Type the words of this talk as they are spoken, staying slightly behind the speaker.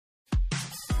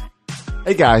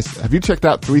Hey guys, have you checked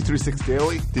out 336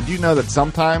 Daily? Did you know that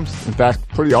sometimes, in fact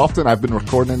pretty often, I've been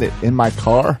recording it in my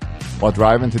car while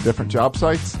driving to different job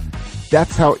sites?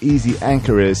 That's how easy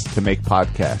Anchor is to make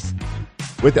podcasts.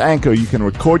 With Anchor, you can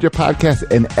record your podcast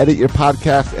and edit your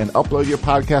podcast and upload your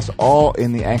podcast all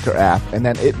in the Anchor app, and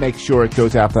then it makes sure it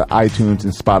goes out to iTunes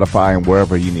and Spotify and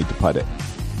wherever you need to put it.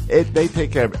 They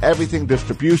take care of everything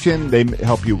distribution. They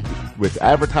help you with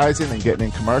advertising and getting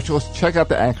in commercials. Check out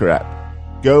the Anchor app.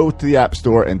 Go to the App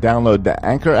Store and download the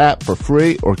Anchor app for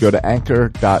free, or go to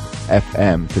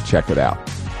anchor.fm to check it out.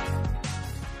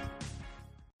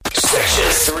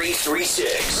 Section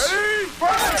 336.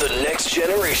 The next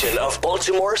generation of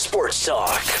Baltimore sports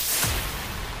talk.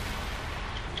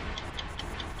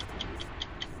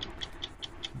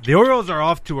 The Orioles are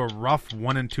off to a rough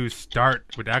 1-2 start,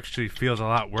 which actually feels a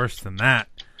lot worse than that.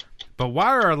 But why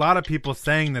are a lot of people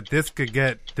saying that this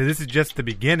is just the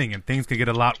beginning and things could get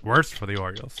a lot worse for the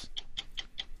Orioles?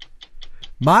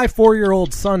 My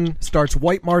 4-year-old son starts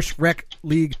White Marsh Rec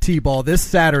League T-ball this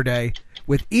Saturday,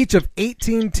 with each of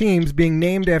 18 teams being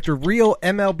named after real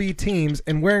MLB teams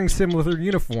and wearing similar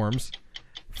uniforms.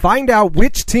 Find out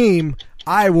which team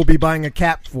I will be buying a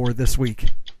cap for this week.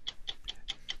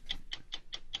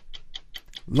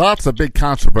 Lots of big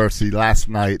controversy last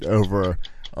night over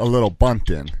a little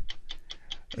bunt-in.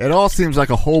 It all seems like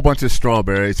a whole bunch of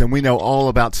strawberries, and we know all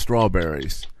about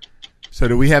strawberries. So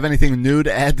do we have anything new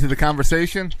to add to the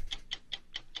conversation?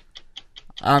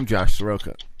 I'm Josh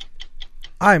Soroka.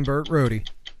 I'm Bert Rohde.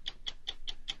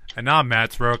 And I'm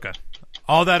Matt Soroka.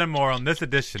 All that and more on this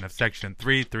edition of Section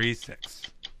 336.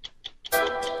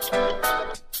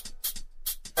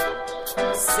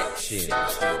 Section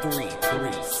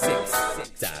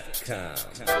 336.com.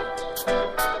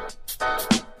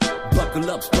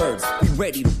 Buckle up, birds, we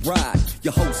ready to ride.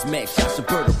 Your host, Max, Josh and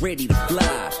Bert are ready to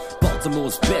fly.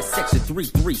 Baltimore's best, Section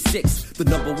 336. The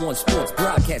 #1 sports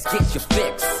broadcast, get your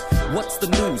fix. What's the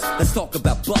news? Let's talk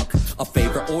about Buck. Our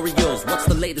favorite Orioles, what's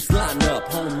the latest lineup?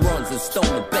 Home runs and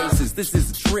stolen bases, this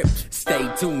is a trip. Stay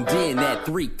tuned in at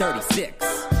 336.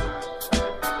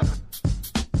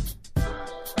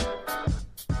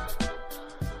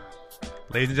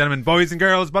 Ladies and gentlemen, boys and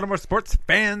girls, Baltimore sports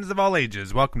fans of all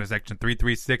ages, welcome to Section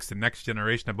 336, the next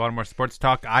generation of Baltimore sports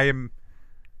talk. I am,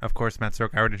 of course, Matt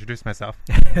Soroka. I already introduced myself.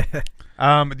 The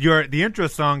intro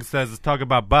song says, let's talk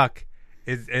about Buck.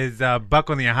 Is Buck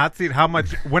on the hot seat?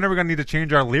 When are we going to need to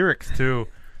change our lyrics to,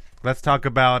 let's talk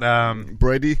about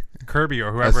Brady? Kirby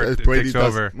or whoever as Brady takes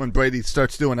over. When Brady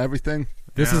starts doing everything.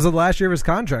 This is the last year of his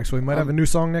contract, so we might have a new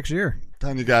song next year. I'm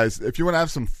telling you guys, if you want to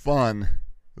have some fun,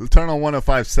 turn on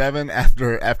 105.7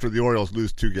 after the Orioles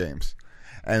lose 2 games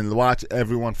and watch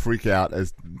everyone freak out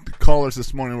as the callers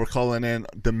this morning were calling in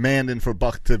demanding for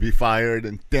Buck to be fired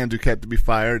and Dan Duquette to be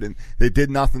fired, and they did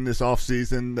nothing this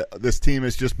offseason. This team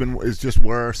is just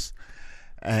worse,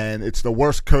 and it's the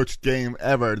worst coached game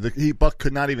ever. Buck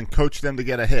could not even coach them to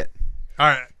get a hit. All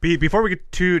right, before we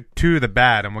get to the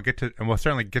bad, and we'll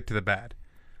certainly get to the bad.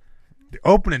 The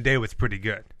opening day was pretty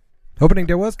good. Opening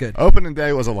day was good. Opening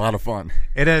day was a lot of fun.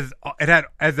 It had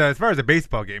as far as a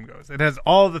baseball game goes, it has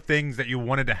all the things that you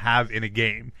wanted to have in a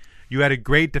game. You had a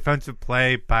great defensive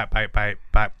play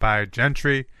by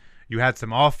Gentry. You had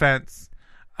some offense.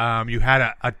 You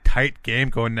had a tight game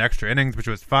going to extra innings, which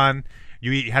was fun.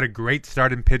 You had a great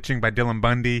start in pitching by Dylan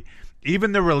Bundy.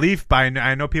 Even the relief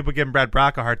I know people giving Brad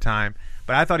Brock a hard time,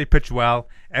 but I thought he pitched well,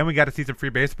 and we got to see some free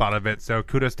baseball out of it. So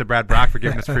kudos to Brad Brock for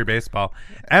giving us free baseball.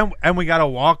 And we got a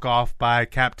walk-off by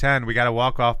Cap 10. We got a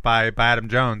walk-off by Adam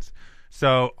Jones.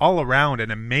 So all around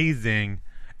an amazing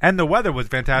 – and the weather was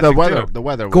fantastic, too. The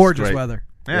weather was gorgeous great. weather.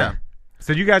 Yeah.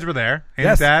 So you guys were there. And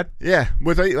Yes. Dad? Yeah.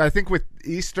 I think with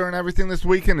Easter and everything this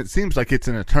weekend, it seems like it's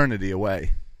an eternity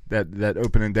away. That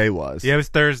opening day was. Yeah, it was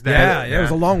Thursday. Yeah, it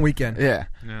was a long weekend. Yeah.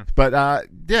 Yeah. But, I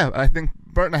think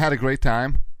Bert and I had a great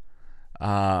time.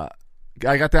 I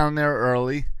got down there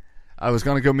early. I was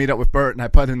going to go meet up with Bert, and I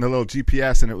put in the little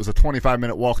GPS, and it was a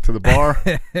 25-minute walk to the bar.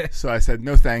 So I said,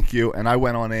 no thank you, and I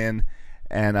went on in,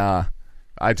 and I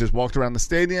just walked around the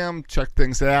stadium, checked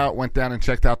things out, went down and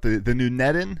checked out the new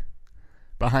netting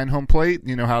behind home plate.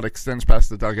 You know how it extends past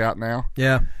the dugout now?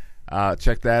 Yeah.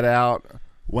 Checked that out.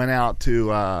 Went out to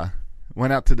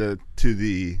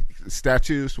the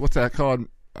statues. What's that called?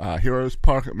 Heroes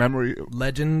Park,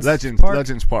 Legends Park.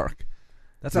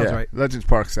 That sounds right. Legends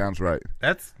Park sounds right.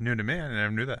 That's new to me. I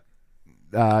never knew that.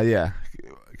 Yeah,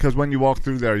 because when you walk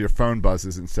through there, your phone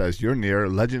buzzes and says you're near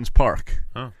Legends Park.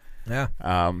 Oh, yeah.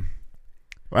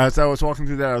 As I was walking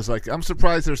through there, I was like, I'm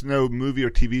surprised there's no movie or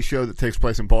TV show that takes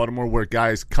place in Baltimore where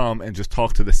guys come and just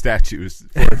talk to the statues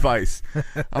for advice.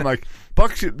 I'm like,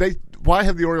 why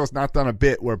have the Orioles not done a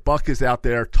bit where Buck is out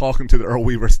there talking to the Earl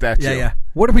Weaver statue? Yeah.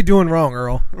 What are we doing wrong,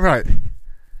 Earl? Right.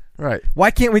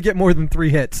 Why can't we get more than 3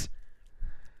 hits?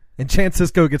 And Chance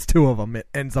Cisco gets 2 of them,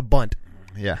 and it's a bunt.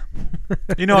 Yeah.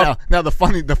 Now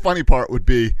the funny part would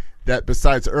be that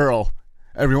besides Earl,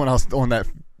 everyone else on that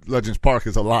Legends Park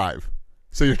is alive.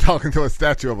 So you're talking to a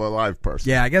statue of a live person.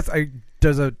 Yeah, I guess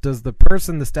does the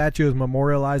person the statue is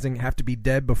memorializing have to be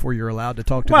dead before you're allowed to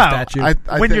talk to the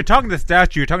statue? When you're talking to the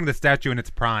statue, you're talking to the statue in its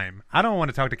prime. I don't want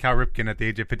to talk to Cal Ripken at the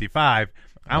age of 55.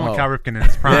 I want Cal Ripken in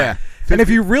his prime. Yeah. And if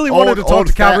you really wanted to talk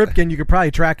to Cal Ripken, you could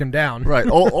probably track him down. Right.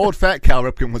 Old fat Cal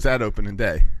Ripken was at opening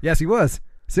day. Yes, he was.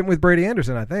 Sitting with Brady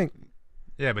Anderson, I think.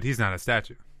 Yeah, but he's not a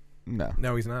statue.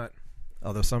 No, he's not.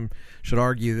 Although some should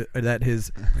argue that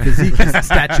his physique is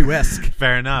statuesque.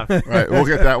 Fair enough. Right. We'll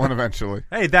get that one eventually.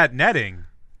 Hey, that netting.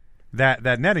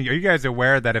 That netting. Are you guys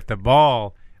aware that if the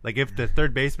ball, like if the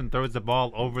third baseman throws the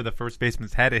ball over the first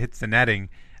baseman's head, it hits the netting,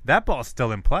 that ball's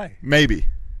still in play? Maybe.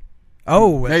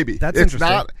 Oh, maybe. That's it's interesting.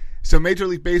 Not, so Major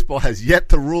League Baseball has yet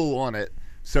to rule on it.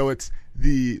 So it's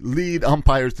the lead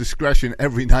umpire's discretion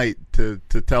every night to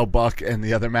tell Buck and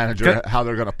the other manager how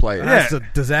they're going to play it. That's a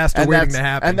disaster waiting to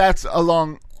happen. And that's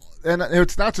and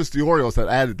it's not just the Orioles that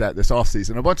added that this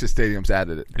offseason. A bunch of stadiums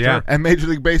added it. Yeah. And Major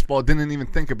League Baseball didn't even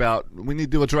think about, we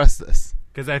need to address this.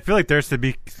 Because I feel like there's to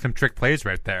be some trick plays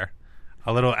right there.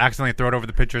 A little accidentally throw it over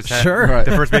the pitcher's head. Sure. Right.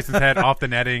 The first baseman's head off the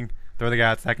netting. Throw the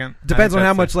guy out second. Depends on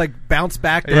how much bounce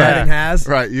back the netting has.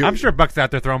 Right. I'm sure Buck's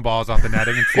out there throwing balls off the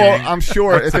netting and seeing I'm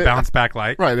sure what's the bounce back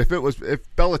like. Right. If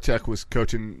Belichick was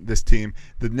coaching this team,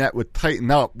 the net would tighten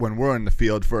up when we're in the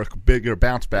field for a bigger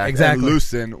bounce back Exactly. and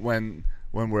loosen when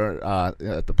we're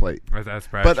at the plate. That's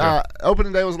probably true. But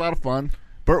opening day was a lot of fun.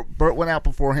 Bert went out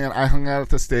beforehand. I hung out at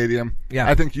the stadium. Yeah.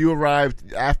 I think you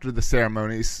arrived after the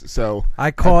ceremonies. So I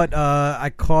caught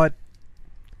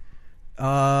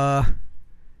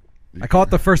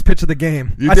the first pitch of the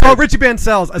game. You I saw did. Richie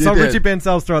Bancells. I saw did. Richie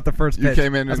Bancells throw out the first pitch. you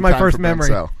came in. That's in my time first for memory.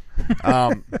 Benzel.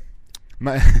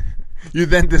 You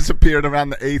then disappeared around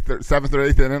the 7th or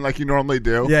 8th inning, like you normally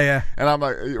do. Yeah. And I'm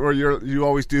like, or you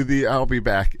always do the "I'll be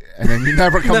back," and then you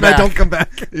never come Then back. I don't come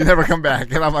back. You never come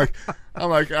back, and I'm like,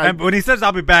 And when he says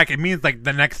 "I'll be back," it means like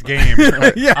the next game.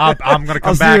 Yeah. I'm going to come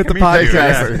I'll see back. you at the immediately.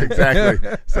 podcast.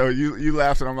 exactly. So you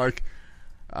laughed, and I'm like,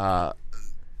 9th,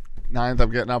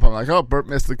 I'm getting up. I'm like, oh, Bert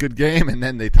missed a good game, and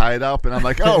then they tie it up, and I'm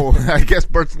like, oh, I guess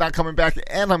Bert's not coming back,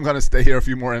 and I'm going to stay here a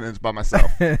few more innings by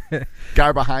myself.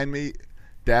 Guy behind me.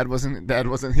 Dad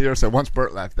wasn't here, so once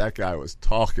Bert left, that guy was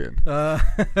talking.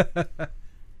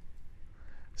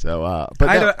 So, but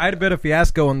I had a bit of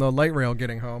fiasco on the light rail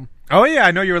getting home. Oh yeah,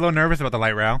 I know you were a little nervous about the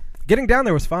light rail. Getting down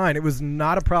there was fine. It was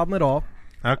not a problem at all.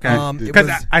 Okay, Because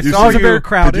I you saw see- you. very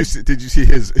crowded. Did you see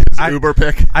his Uber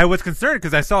pic? I was concerned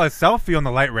because I saw a selfie on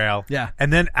the light rail. Yeah.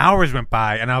 And then hours went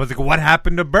by, and I was like, "What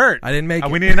happened to Bert? I didn't make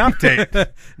it. We need an update."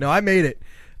 No, I made it.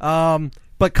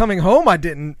 But coming home, I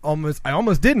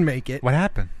almost didn't make it. What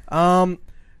happened? I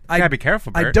gotta be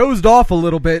careful, Bert. I dozed off a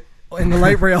little bit in the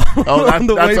light rail. Oh, on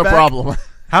the that's way a back. problem.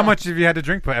 How much have you had to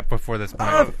drink before this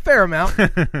point? Fair amount.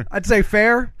 I'd say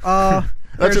fair.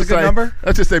 Fair's a good say, number.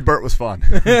 Let's just say Bert was fun.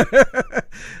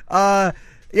 Yeah,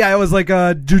 it was like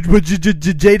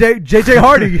JJ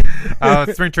Hardy. Oh,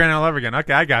 it's spring training all over again.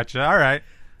 Okay, I got you. All right.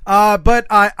 But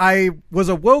I was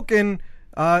awoken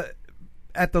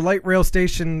at the light rail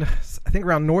station, I think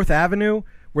around North Avenue,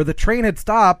 where the train had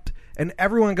stopped, and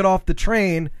everyone got off the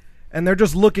train, and they're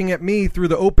just looking at me through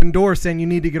the open door saying, you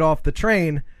need to get off the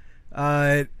train.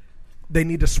 They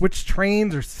need to switch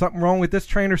trains or something wrong with this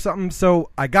train or something. So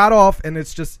I got off, and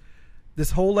it's just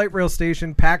this whole light rail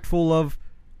station packed full of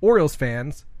Orioles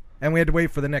fans, and we had to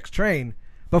wait for the next train.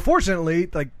 But fortunately,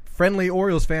 like friendly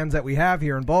Orioles fans that we have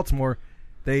here in Baltimore,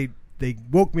 they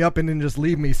woke me up and didn't just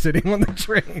leave me sitting on the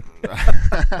train.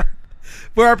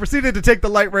 Where I proceeded to take the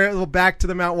light rail back to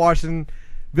the Mount Washington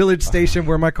Village station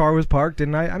where my car was parked,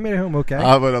 and I made it home okay.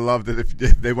 I would have loved it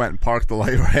if they went and parked the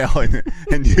light rail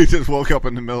and you just woke up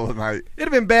in the middle of the night. It'd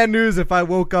have been bad news if I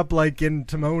woke up like in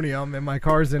Timonium and my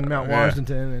car's in Mount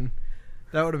Washington, and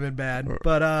that would have been bad.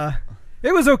 But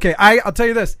it was okay. I'll tell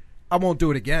you this: I won't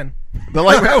do it again. The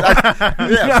light rail,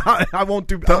 No, I won't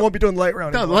be doing the light rail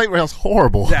anymore. the light rail's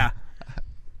horrible. Yeah.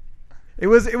 It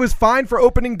was fine for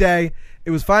opening day.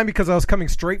 It was fine because I was coming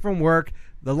straight from work.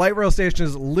 The light rail station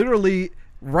is literally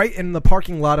right in the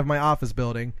parking lot of my office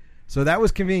building, so that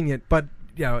was convenient. But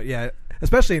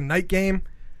especially a night game,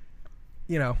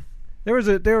 there was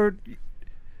a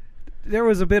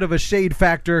bit of a shade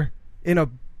factor in a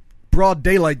broad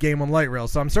daylight game on light rail.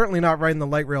 So I'm certainly not riding the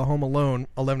light rail home alone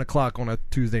 11 o'clock on a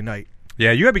Tuesday night.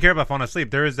 Yeah, you gotta be careful about falling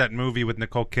asleep. There is that movie with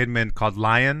Nicole Kidman called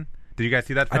Lion. Did you guys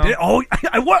see that I film? did. Oh,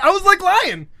 I was like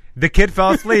lying. The kid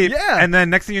fell asleep. Yeah. And then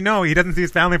next thing you know, he doesn't see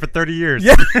his family for 30 years.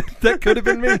 Yeah, that could have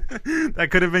been me. That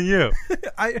could have been you.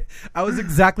 I was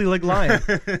exactly like lying.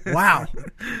 Wow.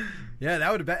 Yeah,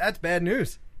 that's bad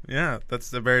news. Yeah,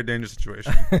 that's a very dangerous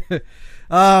situation.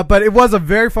 But it was a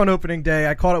very fun opening day.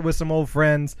 I caught it with some old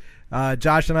friends.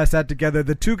 Josh and I sat together.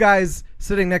 The two guys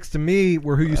sitting next to me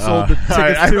were who you sold the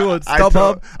tickets to on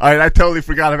StubHub. All right, I totally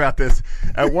forgot about this.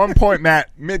 At one point, Matt,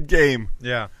 mid-game,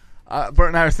 Yeah. Bert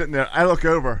and I are sitting there. I look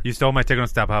over. You stole my ticket on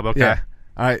StubHub. Okay. Yeah.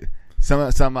 All right.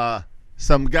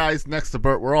 Some guys next to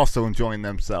Bert were also enjoying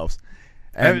themselves.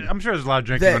 And I'm sure there's a lot of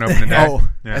drinking on opening day.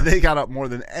 Yeah. And they got up more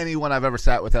than anyone I've ever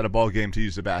sat with at a ball game to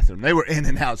use the bathroom. They were in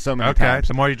and out so many Okay. times.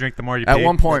 The more you drink, the more you pee. At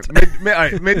one point,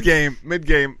 mid-game,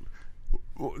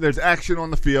 there's action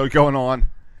on the field going on.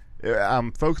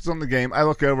 I'm focused on the game. I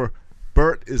look over.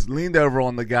 Bert is leaned over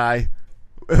on the guy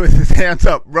with his hands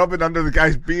up, rubbing under the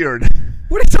guy's beard.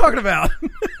 What are you talking about?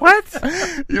 What?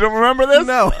 You don't remember this?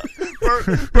 No.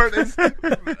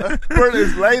 Bert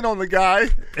is laying on the guy.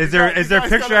 Is there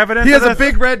picture evidence? He has of a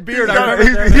this? big red beard. He's got I a-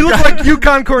 remember he's that. He looks got- like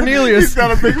Yukon Cornelius. He's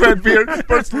got a big red beard.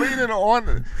 Bert's leaning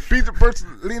on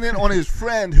his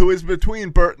friend who is between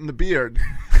Bert and the beard,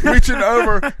 reaching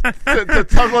over to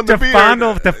tug on the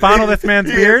beard. To fondle this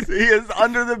man's beard? He is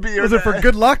under the beard. Was it for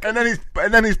good luck? And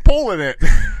then he's pulling it.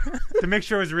 To make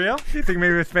sure it was real? Do you think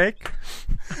maybe it was fake?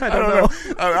 I don't know.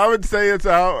 I would say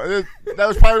that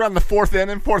was probably around the fourth,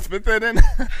 fifth inning.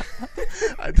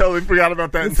 I totally forgot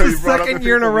about that It's until the you brought up second the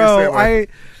year in a people we sit row. with.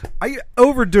 I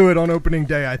overdo it on opening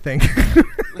day, I think. It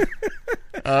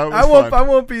was I fun.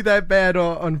 won't be that bad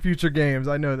on future games.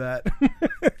 I know that.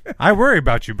 I worry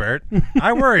about you, Bert.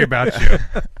 I worry about you.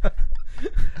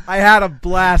 I had a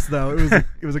blast though.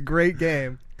 It was a great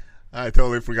game. I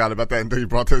totally forgot about that until you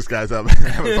brought those guys up.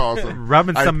 That was awesome.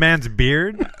 Rubbing some man's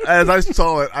beard? As I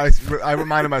saw it, I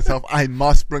reminded myself I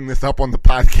must bring this up on the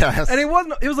podcast. And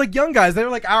it was like young guys. They were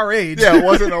like our age. Yeah, it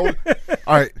wasn't old.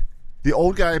 All right, the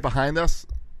old guy behind us,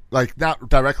 like not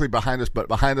directly behind us, but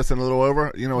behind us and a little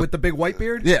over. You know, With the big white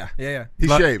beard? yeah, Yeah. he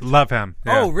shaved. Love him.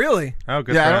 Yeah. Oh, really? Oh,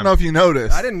 good Yeah, for I don't him. know if you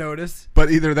noticed. I didn't notice. But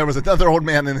either there was another old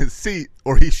man in his seat,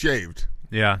 or he shaved.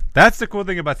 Yeah, that's the cool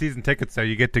thing about season tickets, though.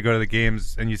 You get to go to the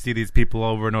games and you see these people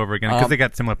over and over again because they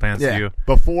got similar plans to you.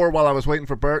 While I was waiting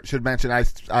for Bert, should mention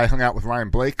I hung out with Ryan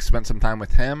Blake, spent some time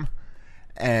with him,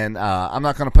 and I'm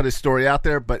not going to put his story out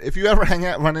there, but if you ever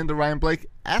run into Ryan Blake,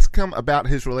 ask him about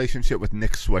his relationship with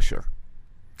Nick Swisher.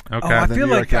 Okay. Oh, I the feel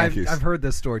New like York Yankees. I've heard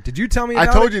this story. Did you tell me I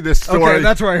about told it? you this story. Okay,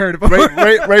 that's where I heard it before.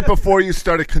 right before you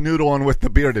started canoodling with the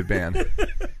bearded man.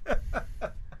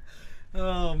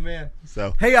 Oh, man.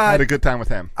 So Hey, I had a good time with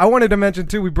him. I wanted to mention,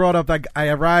 too, we brought up that I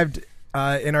arrived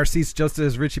in our seats just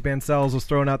as Richie Bancells was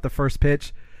throwing out the first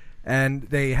pitch, and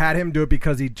they had him do it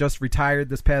because he just retired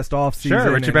this past offseason.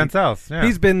 Sure, Richie Bancells. Yeah.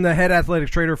 He's been the head athletic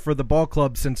trainer for the ball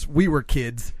club since we were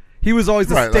kids. He was always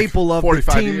the Right, staple like of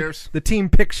 45 years. the team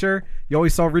picture. You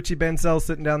always saw Richie Bancells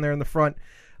sitting down there in the front.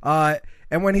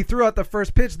 And when he threw out the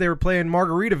first pitch, they were playing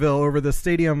Margaritaville over the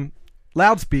stadium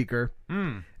loudspeaker.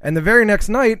 And the very next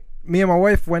night, me and my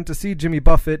wife went to see Jimmy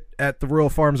Buffett at the Royal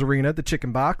Farms Arena, the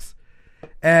Chicken Box.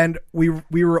 And we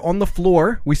were on the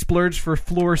floor. We splurged for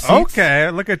floor seats. Okay,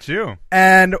 look at you.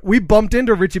 And we bumped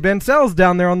into Richie Bancells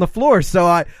down there on the floor. So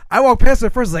I walked past him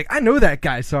at first, like, I know that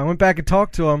guy. So I went back and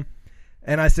talked to him.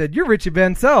 And I said, "You're Richie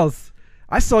Bancells.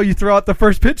 I saw you throw out the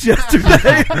first pitch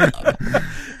yesterday."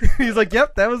 He's like,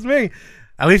 "Yep, that was me."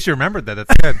 At least you remembered that.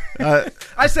 That's good.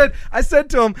 I said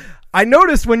to him, "I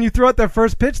noticed when you threw out that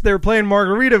first pitch, they were playing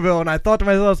Margaritaville, and I thought to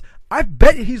myself, I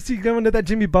bet he's going to that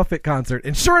Jimmy Buffett concert."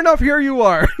 And sure enough, here you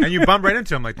are. And you bumped right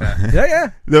into him like that. Yeah.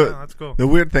 That's cool. The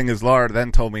weird thing is, Laura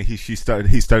then told me he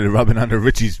started rubbing under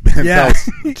Richie's Bancells Yeah,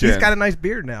 chin. he's got a nice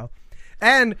beard now.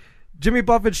 And Jimmy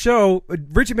Buffett's show,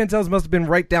 Richie Bancells must have been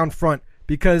right down front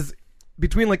because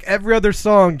between like every other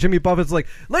song, Jimmy Buffett's like,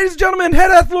 "Ladies and gentlemen, head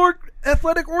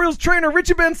athletic Orioles trainer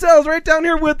Richie Bancells right down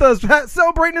here with us,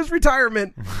 celebrating his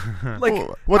retirement." Like,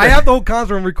 I have the whole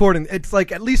concert on recording. It's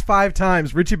like at least 5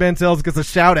 times Richie Bancells gets a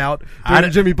shout out during the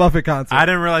Jimmy Buffett concert. I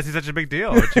didn't realize he's such a big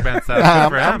deal, Richie Bancells. Good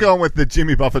for I'm him. going with the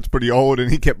Jimmy Buffett's pretty old,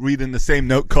 and he kept reading the same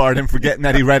note card and forgetting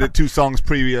that he read it 2 songs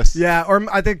previous. Yeah, or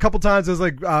I think a couple times it was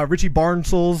like Richie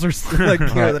Barnsouls or like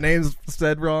the names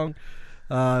said wrong.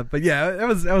 But yeah, that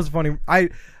was funny. I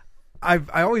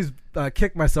always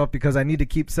kick myself because I need to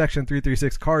keep Section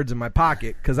 336 cards in my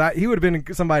pocket because he would have been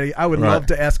somebody I would love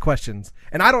to ask questions,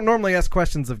 and I don't normally ask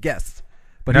questions of guests.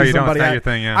 But No, he's you don't. It's somebody not your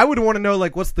thing, yeah. I would want to know,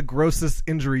 like, what's the grossest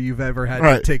injury you've ever had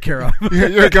to take care of?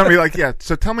 You're going to be like, yeah,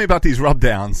 so tell me about these rub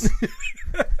downs.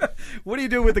 What do you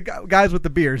do with the guys with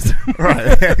the beers?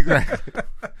 Right, exactly.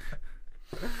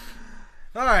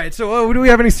 All right, so do we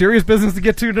have any serious business to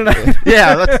get to tonight?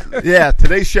 Yeah.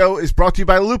 Today's show is brought to you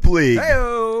by Loop League.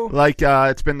 Hey-o. Like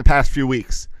it's been the past few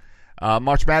weeks.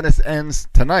 March Madness ends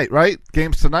tonight, right?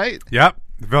 Games tonight. Yep.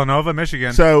 Villanova,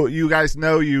 Michigan. So you guys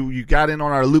know you got in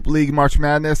on our Loop League March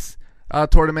Madness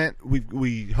tournament.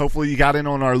 We hopefully you got in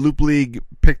on our Loop League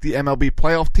pick the MLB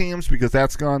playoff teams because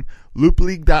that's gone.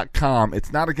 LoopLeague.com.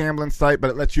 It's not a gambling site, but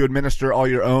it lets you administer all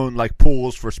your own like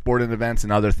pools for sporting events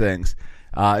and other things.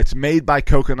 It's made by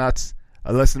Coconuts.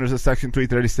 Listeners of Section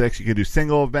 336, you can do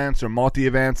single events or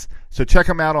multi-events. So check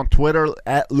them out on Twitter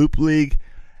at Loop League,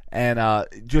 and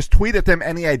just tweet at them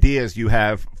any ideas you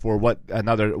have for what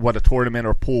a tournament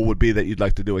or pool would be that you'd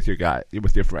like to do with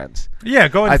your friends. Yeah,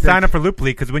 go and sign up for Loop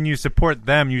League because when you support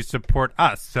them, you support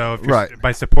us. So if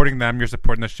by supporting them, you're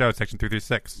supporting the show, Section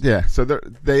 336. Yeah, so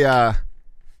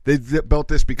they built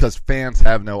this because fans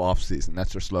have no off season.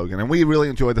 That's their slogan, and we really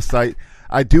enjoy the site.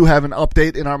 I do have an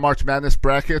update in our March Madness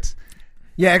brackets.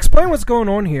 Yeah, explain what's going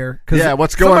on here. Yeah,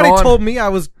 what's going on? Somebody told me I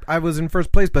was in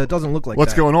first place, but it doesn't look like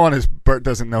what's that. Going on is Bert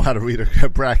doesn't know how to read a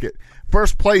bracket.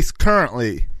 First place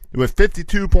currently with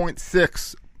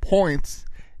 52.6 points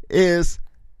is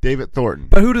David Thornton.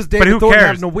 But who does David Thornton cares?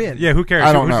 have to win? Yeah, who cares?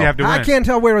 I don't Who does he know. have to win? I can't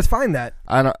tell where to find that.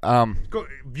 I don't. Go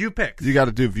view picks. You got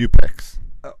to do view picks.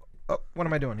 What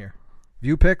am I doing here?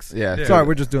 View picks? Yeah. Sorry,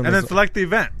 we're just doing and this. then select the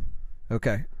event.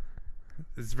 Okay.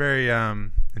 It's very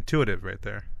intuitive right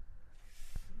there.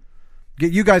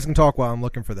 You guys can talk while I'm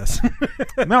looking for this.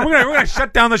 No, we're gonna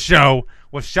shut down the show.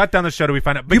 We'll shut down the show till we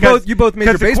find out. You both made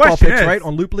your baseball picks, right,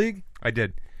 on Loop League? I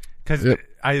did. Because Yep.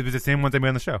 it was the same ones I made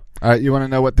on the show. All right, you want to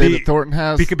know what David Thornton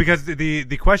has? Because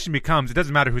the question becomes, it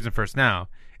doesn't matter who's in first now.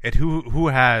 Who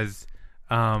has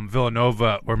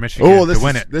Villanova or Michigan to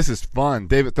win it. This is fun.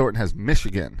 David Thornton has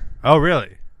Michigan. Oh,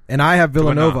 really? And I have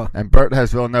Villanova. And Bert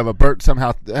has Villanova. Bert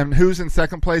somehow. And who's in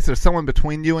second place? There's someone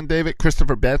between you and David.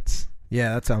 Christopher Betts.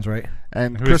 Yeah, that sounds right.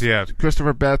 And who does he have?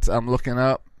 Christopher Betts, I'm looking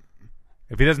up.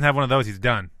 If he doesn't have one of those, he's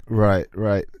done. Right.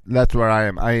 That's where I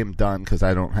am. I am done because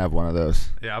I don't have one of those.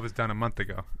 Yeah, I was done a month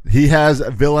ago. He has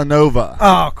Villanova.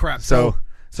 Oh, crap. So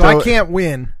I can't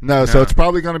win. No, so it's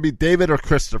probably going to be David or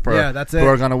Christopher. Yeah, that's it. Who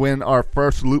are going to win our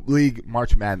first Loop League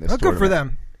March Madness Good for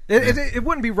tournament. them. It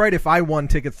wouldn't be right if I won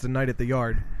tickets tonight at the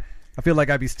Yard. I feel like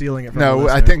I'd be stealing it from the No,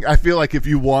 listener. I feel like if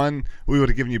you won, we would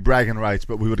have given you bragging rights,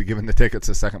 but we would have given the tickets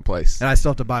to second place. And I still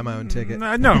have to buy my own ticket.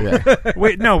 No. Yeah.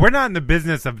 Wait, no, we're not in the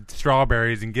business of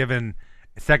strawberries and giving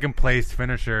second place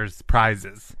finishers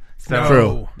prizes. So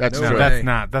True. That's No true. way.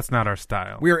 That's not our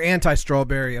style. We are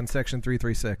anti-strawberry on Section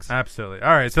 336. Absolutely.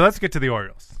 All right, so let's get to the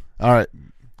Orioles. All right.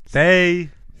 They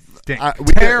stink.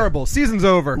 Terrible. Season's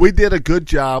over. We did a good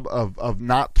job of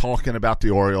not talking about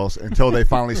the Orioles until they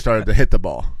finally started to hit the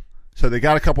ball. So they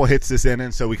got a couple hits this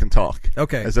inning, so we can talk.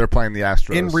 Okay. As they're playing the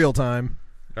Astros In real time.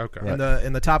 Okay.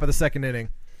 In the top of the second inning.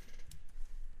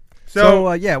 So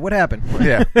what happened?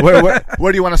 Yeah.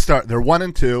 Where do you want to start? They're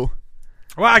 1-2.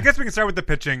 well, I guess we can start with the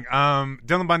pitching.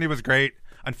 Dylan Bundy was great.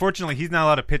 Unfortunately, he's not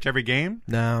allowed to pitch every game.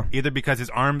 No. Either because his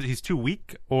arms, he's too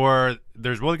weak, or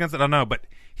there's rule against it. I don't know, but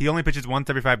he only pitches once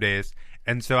every 5 days,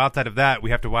 and so outside of that, we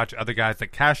have to watch other guys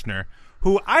like Kashner,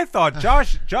 who I thought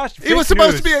Josh. He was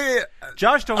supposed to be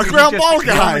Josh told a me ground ball he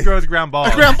guy. only throws ground balls.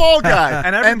 a ground ball guy.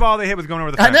 and every ball they hit was going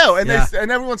over the I fence. know, and Yeah.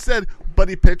 and everyone said, but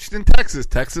he pitched in Texas.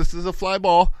 Texas is a fly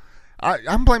ball.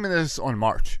 I'm blaming this on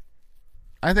March.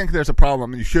 I think there's a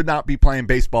problem. You should not be playing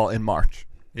baseball in March.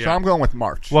 So Yeah. I'm going with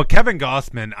March. Well, Kevin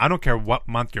Gossman, I don't care what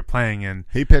month you're playing in,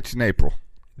 He pitched in April.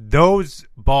 those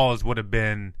balls would have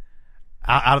been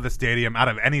out of the stadium, out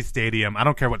of any stadium. I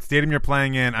don't care what stadium you're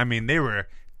playing in. I mean, they were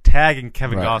tagging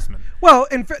Kevin Right. Gossman. Well,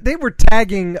 in fact, they were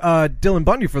tagging Dylan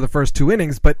Bundy for the first 2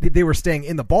 innings, but they were staying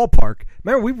in the ballpark.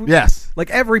 Remember, Yes. like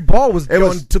every ball was going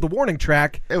was- to the warning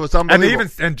track. It was And they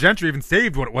unbelievable. and Gentry even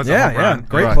saved what it was a Yeah, home yeah, run.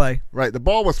 great Right. play. Right. The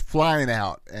ball was flying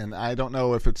out, and I don't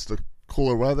know if it's the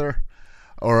cooler weather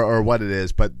or what it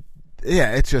is, but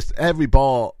yeah, it's just every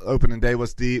ball opening day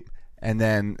was deep, and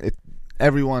then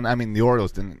everyone. I mean, the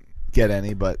Orioles didn't get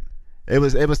any, but it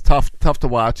was tough to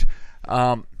watch.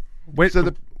 Wait,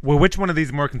 So well, which one of these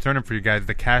is more concerning for you guys,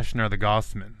 the Kashner or the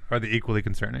Gossman? Are they equally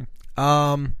concerning?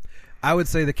 I would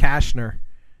say the Kashner,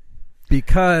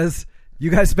 because you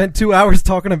guys spent 2 hours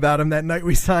talking about him that night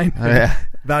we signed him, Yeah.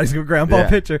 about he's a ground ball Yeah.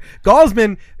 pitcher.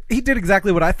 Gosman, he did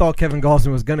exactly what I thought Kevin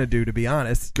Gosman was going to do, to be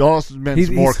honest.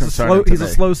 Gossman's more concerning. He's a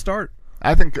slow start.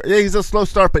 I think he's a slow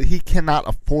start, but he cannot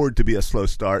afford to be a slow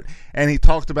start. And he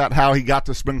talked about how he got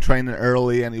to spring training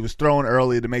early, and he was throwing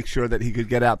early to make sure that he could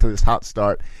get out to this hot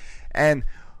start. And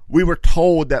we were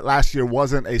told that last year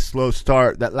wasn't a slow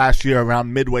start, that last year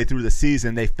around midway through the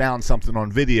season, they found something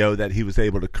on video that he was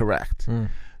able to correct.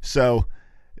 So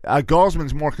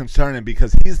Gaussman's more concerning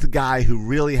because he's the guy who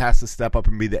really has to step up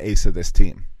and be the ace of this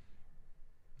team.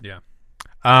 Yeah.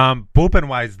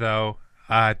 Bullpen-wise, though,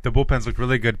 the bullpens looked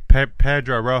really good.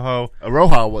 Pedro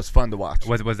Arojo was fun to watch.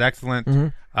 Was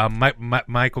excellent.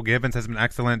 Michael Givens has been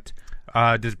excellent.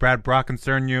 Does Brad Brock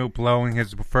concern you, blowing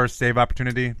his first save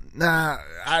opportunity?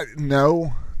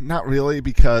 No, not really,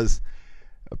 because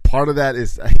part of that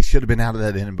is he should have been out of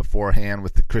that inning beforehand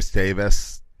with the Chris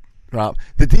Davis.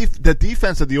 The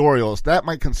defense of the Orioles, that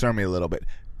might concern me a little bit.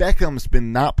 Beckham's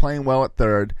been not playing well at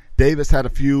third. Davis had a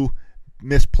few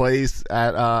misplays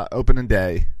at opening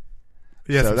day.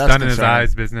 Yes, so it's that's done in his concerning.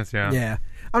 eyes business, yeah. Yeah.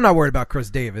 I'm not worried about Chris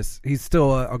Davis. He's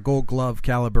still a Gold Glove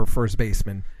caliber first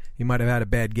baseman. He might have had a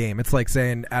bad game. It's like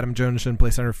saying Adam Jones shouldn't play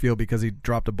center field because he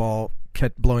dropped a ball,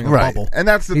 kept blowing a bubble. And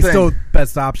that's the He's thing. still the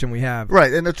best option we have.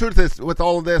 Right, and the truth is, with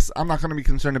all of this, I'm not going to be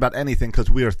concerned about anything because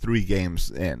we are 3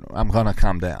 games in. I'm going to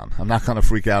calm down. I'm not going to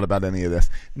freak out about any of this.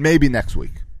 Maybe next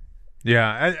week.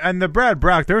 Yeah, and the Brad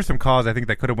Brock, there were some calls I think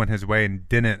that could have went his way and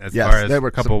didn't, as Yes, far as there were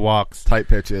a couple some walks. Tight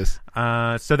pitches.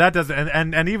 So that doesn't,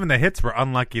 and even the hits were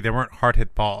unlucky. They weren't hard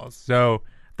hit balls. So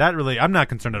that really, I'm not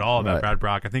concerned at all about Right. Brad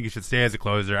Brock. I think he should stay as a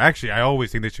closer. Actually, I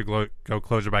always think they should go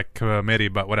closer by committee,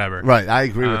 but whatever. Right, I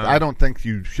agree with. I don't think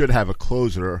you should have a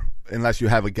closer unless you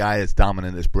have a guy as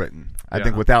dominant as Britton. I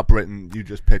think without Britton, you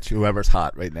just pitch whoever's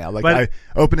hot right now.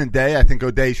 Opening day, I think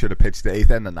O'Day should have pitched the 8th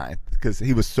and the 9th because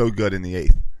he was so good in the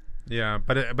 8th. Yeah,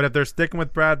 but if they're sticking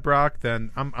with Brad Brock,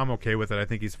 then I'm okay with it. I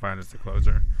think he's fine as the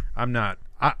closer. I'm not.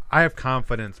 I have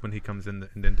confidence when he comes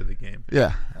into the game.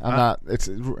 Yeah, I'm not. It's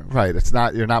right. It's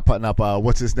not. You're not putting up.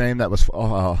 What's his name? That was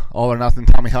all or nothing.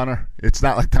 Tommy Hunter. It's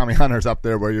not like Tommy Hunter's up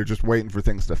there where you're just waiting for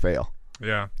things to fail.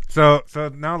 Yeah. So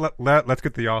now let's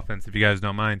get to the offense, if you guys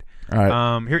don't mind. All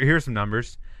right. Here's some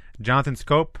numbers. Jonathan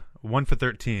Scope 1 for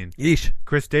 13. Yeesh.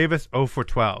 Chris Davis 0 for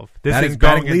 12. This Batting- is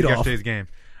going batting into leadoff. yesterday's game.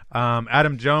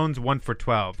 Adam Jones 1 for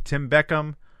 12. Tim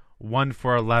Beckham 1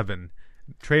 for 11.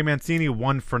 Trey Mancini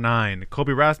 1 for 9.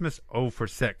 Colby Rasmus 0 for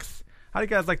 6. How do you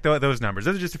guys like those numbers?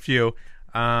 Those are just a few.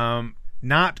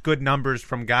 Not good numbers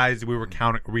from guys we are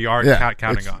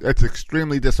counting on. It's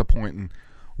extremely disappointing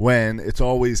when it's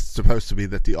always supposed to be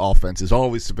that the offense is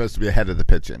always supposed to be ahead of the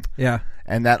pitching. Yeah.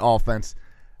 And that offense,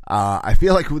 I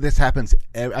feel like this happens.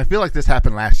 I feel like this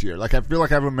happened last year. Like I feel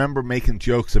like I remember making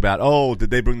jokes about, oh, did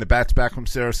they bring the bats back from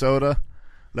Sarasota?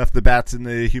 Left the bats in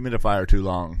the humidifier too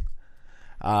long.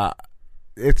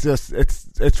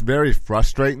 It's very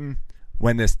frustrating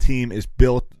when this team is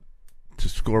built to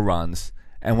score runs,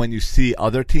 and when you see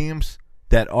other teams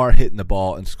that are hitting the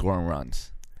ball and scoring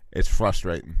runs, it's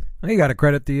frustrating. You got to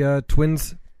credit the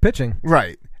Twins pitching.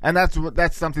 Right, and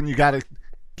that's something you got to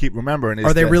keep remembering. Is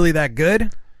Are they really that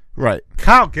good? Right?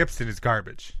 Kyle Gibson is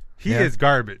garbage. He Yeah. is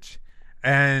garbage,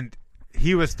 and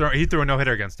he threw a no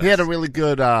hitter against us. He had a really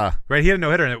good right. He had a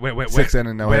no hitter in it.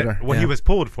 6-inning no-hitter. When he Yeah. was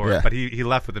pulled for Yeah. it, but he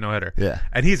left with a no hitter. Yeah.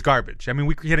 And he's garbage. I mean,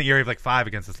 we hit an ERA of like 5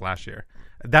 against us last year.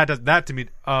 That to me.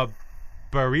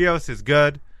 Barrios is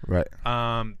good. right.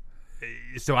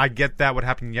 So I get that what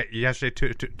happened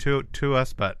yesterday to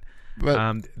us, but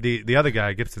the other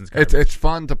guy Gibson's garbage. It's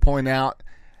fun to point out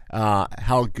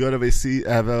how good of a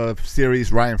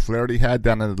series Ryan Flaherty had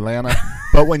down in Atlanta.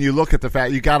 But when you look at the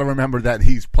fact, you got to remember that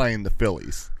he's playing the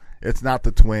Phillies. It's not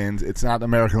the Twins. It's not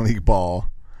American League ball.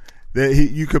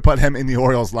 You could put him in the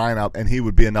Orioles lineup, and he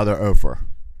would be another offer.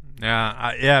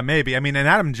 Yeah, maybe. I mean, and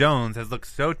Adam Jones has looked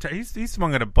so. He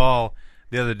swung at a ball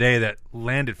the other day that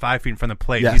landed 5 feet from the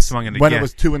plate. Yes, He swung it when again. it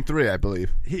was 2 and 3, I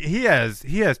believe. He has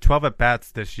 12 at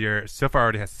bats this year. So far,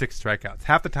 already has 6 strikeouts.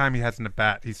 Half the time he has an at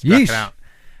bat, he's struck Yeesh. it out.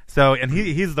 So and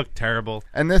he's looked terrible.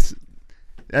 And this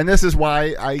is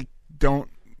why I don't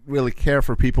really care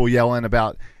for people yelling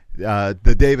about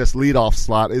the Davis leadoff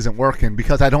slot isn't working,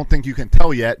 because I don't think you can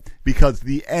tell yet, because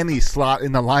any slot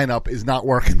in the lineup is not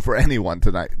working for anyone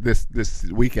tonight this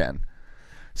weekend.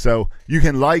 So you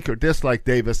can like or dislike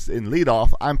Davis in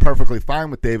leadoff. I'm perfectly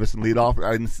fine with Davis in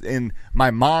leadoff. In my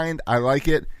mind, I like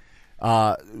it.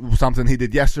 Something he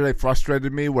did yesterday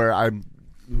frustrated me, where I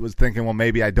was thinking, well,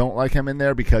 maybe I don't like him in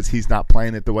there because he's not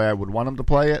playing it the way I would want him to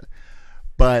play it.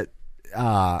 But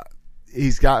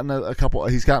he's gotten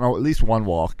He's gotten at least one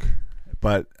walk.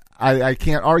 But I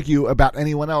can't argue about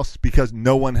anyone else because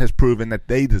no one has proven that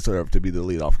they deserve to be the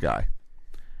leadoff guy.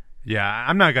 Yeah,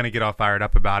 I'm not going to get all fired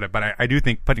up about it, but I do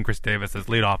think putting Chris Davis as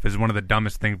leadoff is one of the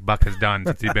dumbest things Buck has done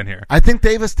since he's been here. I think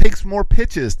Davis takes more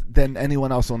pitches than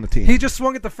anyone else on the team. He just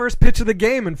swung at the first pitch of the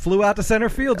game and flew out to center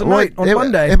field tonight on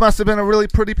Monday. It must have been a really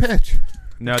pretty pitch.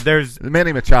 No, there's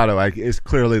Manny Machado is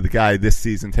clearly the guy this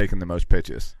season taking the most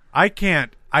pitches. I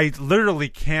literally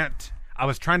can't. I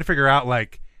was trying to figure out,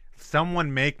 like,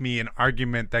 someone make me an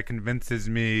argument that convinces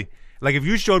me. Like, if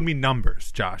you showed me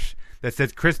numbers, Josh, that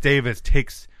says Chris Davis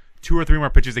takes 2 or 3 more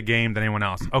pitches a game than anyone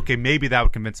else, okay, maybe that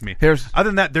would convince me. Other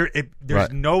than that, there's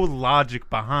right. no logic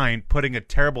behind putting a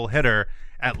terrible hitter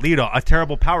at leadoff, a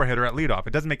terrible power hitter at leadoff.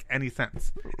 It doesn't make any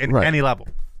sense in Right. any level.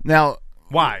 Now,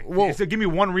 Why? Well, So give me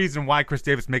one reason why Chris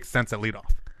Davis makes sense at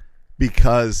leadoff.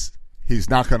 because he's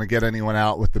not going to get anyone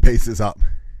out with the bases up.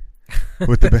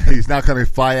 He's not going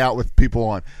to fly out with people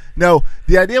on. No,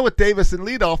 the idea with Davis in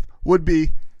leadoff would be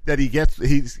that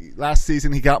last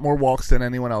season he got more walks than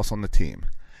anyone else on the team.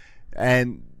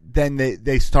 And then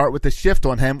they start with the shift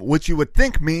on him, which you would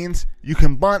think means you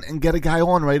can bunt and get a guy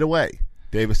on right away.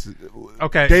 Davis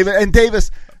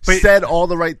said all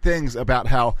the right things about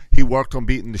how he worked on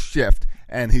beating the shift,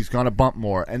 and he's going to bunt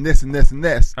more, and this and this and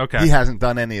this. Okay. He hasn't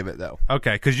done any of it though.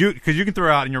 Okay, because you can throw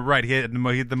out, and you're right. He had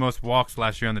the most walks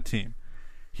last year on the team.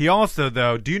 He also,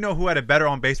 though, do you know who had a better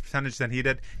on-base percentage than he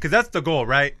did? Because that's the goal,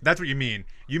 right? That's what you mean.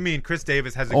 You mean Chris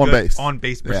Davis has a good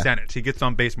on-base percentage. Yeah. He gets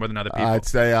on base more than other people. I'd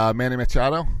say Manny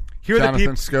Machado,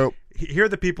 Jonathan Scope. Here are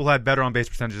the people who had better on-base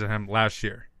percentages than him last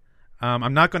year.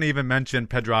 I'm not going to even mention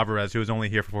Pedro Alvarez, who was only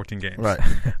here for 14 games. Right.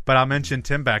 But I'll mention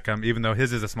Tim Beckham, even though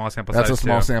his is a small sample size. That's a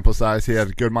small sample size. He had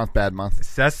a good month, bad month.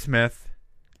 Seth Smith,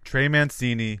 Trey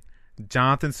Mancini,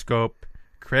 Jonathan Scope,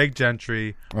 Craig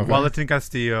Gentry, Wellington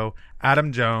Castillo,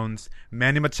 Adam Jones,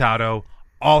 Manny Machado,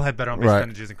 all had better on-base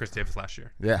percentages than Chris Davis last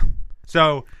year. Yeah.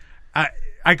 So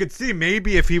I could see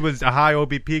maybe if he was a high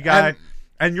OBP guy,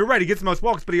 and you're right, he gets the most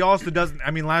walks, but he also doesn't.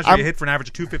 I mean, last year he hit for an average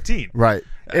of 215. Right.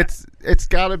 It's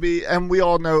got to be, and we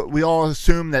all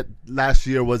assume that last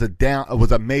year was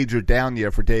a major down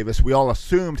year for Davis. We all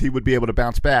assumed he would be able to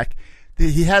bounce back.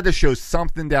 He had to show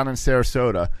something down in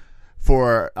Sarasota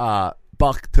for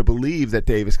Buck to believe that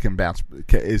Davis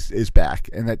is back,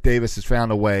 and that Davis has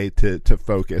found a way to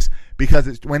focus,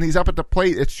 because when he's up at the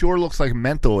plate, it sure looks like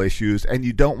mental issues, and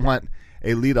you don't want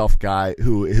a leadoff guy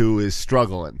who is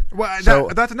struggling. Well,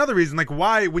 that's another reason. Like,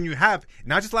 why, when you have,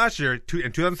 not just last year,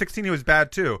 in 2016 he was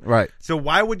bad too. Right. So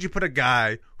why would you put a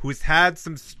guy who's had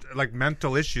some like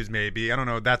mental issues, maybe, I don't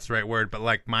know if that's the right word, but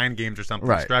like mind games or something,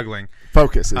 struggling,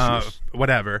 focus issues,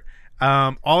 whatever.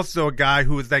 Also a guy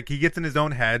who is like, he gets in his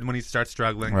own head when he starts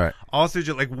struggling. Right. Also,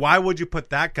 just like, why would you put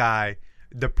that guy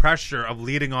the pressure of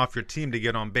leading off your team to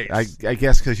get on base? I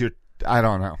guess because I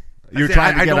don't know. You're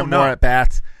trying to get him more at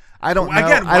bats. I don't know.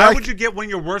 Again, why would you get one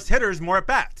of your worst hitters more at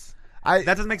bats? That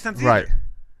doesn't make sense either. Right.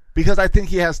 Because I think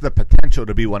he has the potential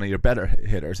to be one of your better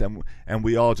hitters, and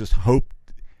we all just hope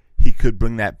he could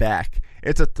bring that back.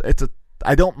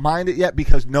 I don't mind it yet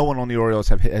because no one on the Orioles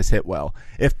has hit well.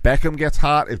 If Beckham gets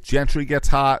hot, if Gentry gets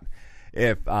hot,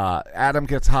 if Adam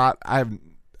gets hot, I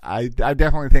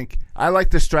definitely think I like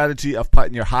the strategy of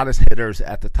putting your hottest hitters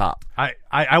at the top.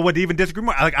 I would even disagree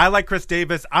more. I like Chris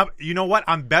Davis. You know what?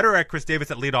 I'm better at Chris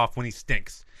Davis at leadoff when he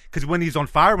stinks. Because when he's on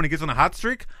fire, when he gets on a hot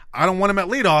streak, I don't want him at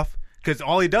leadoff, because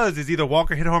all he does is either walk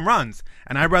or hit home runs.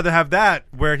 And I'd rather have that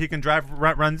where he can drive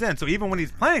runs in. So even when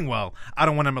he's playing well, I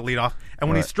don't want him at leadoff. And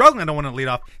when he's struggling, I don't want him at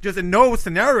leadoff. Just in no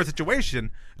scenario or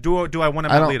situation do I want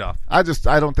him at leadoff.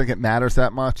 I don't think it matters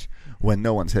that much when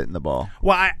no one's hitting the ball.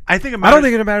 Well, I think it matters. I don't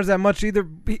think it matters that much either,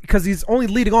 because he's only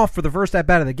leading off for the first at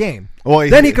bat of the game. Well,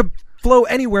 then he could flow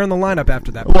anywhere in the lineup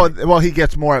after that. Well, he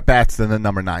gets more at bats than the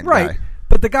number 9 right. guy.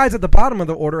 But the guys at the bottom of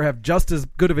the order have just as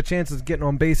good of a chance as getting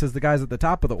on base as the guys at the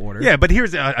top of the order. Yeah, but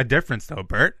here's a difference, though,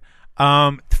 Bert.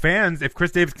 Fans, if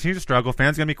Chris Davis continues to struggle,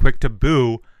 fans are going to be quick to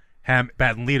boo him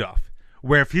batting leadoff.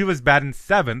 Where if he was batting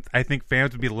 7th, I think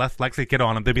fans would be less likely to get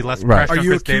on him. There'd be less pressure on Chris Davis. Are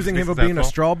you accusing him of being a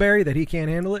strawberry, that he can't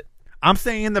handle it? I'm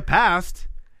saying in the past,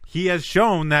 he has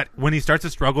shown that when he starts to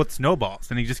struggle, it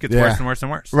snowballs, and he just gets worse and worse and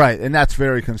worse. Right, and that's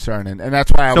very concerning. And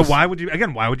that's why why would you bat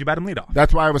him leadoff?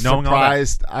 That's why I was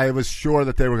surprised. I was sure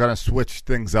that they were going to switch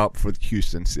things up for the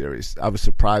Houston series. I was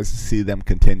surprised to see them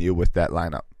continue with that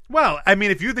lineup. Well, I mean,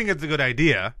 if you think it's a good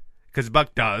idea, because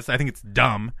Buck does, I think it's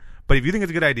dumb, but if you think it's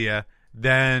a good idea,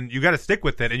 then you got to stick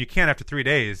with it, and you can't after 3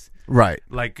 days, right?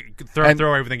 Like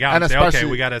throw everything out and say, okay,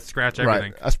 we got to scratch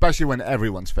everything. Right, especially when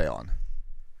everyone's failing.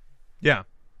 Yeah.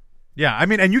 I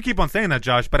mean, and you keep on saying that,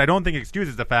 Josh, but I don't think it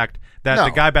excuses the fact that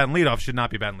the guy batting leadoff should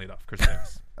not be batting leadoff, Chris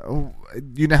Davis.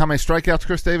 You know how many strikeouts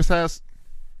Chris Davis has?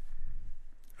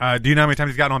 Do you know how many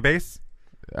times he's gotten on base?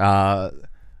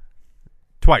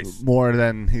 Twice. More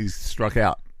than he's struck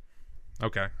out.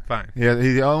 Okay, fine. Yeah,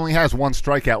 he only has 1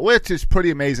 strikeout, which is pretty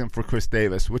amazing for Chris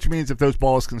Davis, which means if those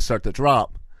balls can start to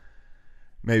drop,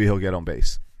 maybe he'll get on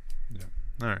base. Yeah.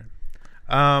 All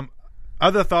right.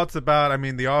 Other thoughts about,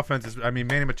 the offense is,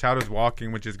 Manny Machado's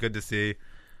walking, which is good to see.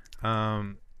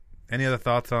 Any other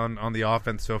thoughts on the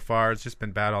offense so far? It's just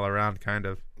been bad all around, kind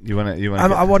of. You want to?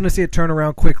 I wanted to see it turn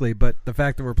around quickly, but the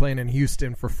fact that we're playing in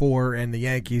Houston for 4 and the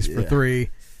Yankees for 3,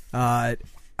 I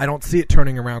don't see it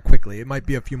turning around quickly. It might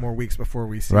be a few more weeks before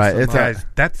we see Right, some, it's Guys,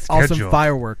 that's schedule. awesome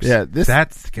fireworks. Yeah,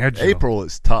 That's schedule. April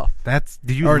is tough.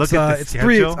 Do you Or look it's, at the it's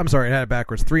schedule? 3. I'm sorry, I had it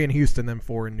backwards. 3 in Houston, then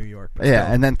 4 in New York. But Yeah,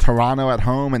 still. and then Toronto at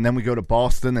home, and then we go to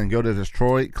Boston and go to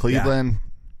Detroit, Cleveland,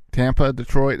 Tampa,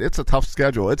 Detroit. It's a tough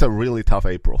schedule. It's a really tough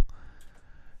April.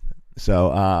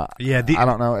 So I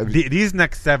don't know. These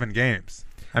next 7 games.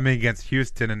 I mean, against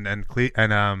Houston and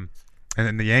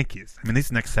then the Yankees. I mean,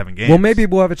 these next 7 games. Well, maybe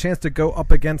we'll have a chance to go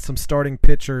up against some starting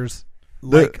pitchers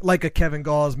like a Kevin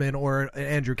Gausman or an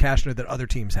Andrew Kashner that other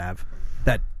teams have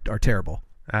that are terrible.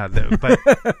 But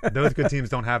those good teams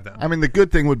don't have them. I mean, the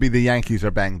good thing would be the Yankees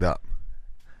are banged up,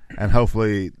 and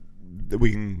hopefully we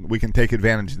can take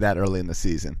advantage of that early in the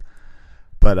season.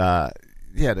 But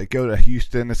to go to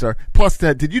Houston is our plus.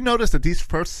 Did you notice that these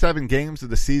first 7 games of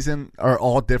the season are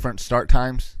all different start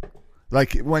times?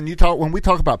 Like when we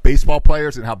talk about baseball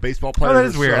players and how baseball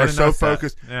players are so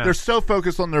focused, they're so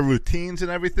focused on their routines and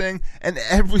everything, and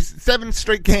every 7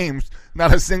 straight games,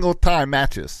 not a single time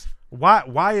matches. Why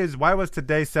was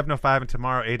today 7:05 and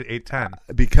tomorrow 8:10?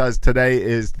 Because today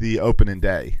is the opening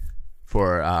day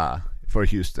for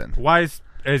Houston. Why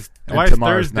is tomorrow's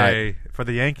Thursday night for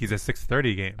the Yankees a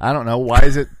 6:30 game? I don't know. Why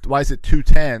is it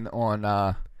 2:10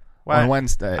 on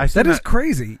Wednesday? That is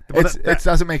crazy. It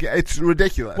doesn't make it. It's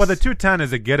ridiculous. Well, the 2:10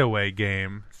 is a getaway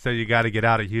game, so you got to get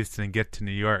out of Houston and get to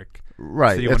New York.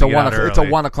 Right. So It's a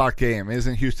 1 o'clock game.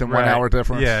 Isn't Houston 1 hour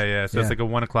difference? Yeah. So it's like a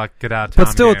 1 o'clock get out. But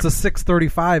still, game. it's a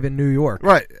 6:35 in New York.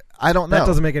 Right. I don't know. That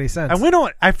doesn't make any sense. And we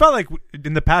don't. I felt like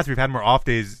in the past we've had more off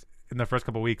days in the first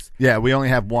couple of weeks. Yeah, we only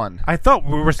have 1. I thought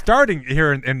we were starting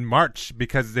here in March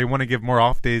because they want to give more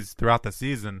off days throughout the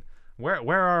season. Where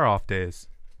are off days?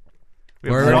 We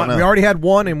already had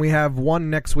 1, and we have 1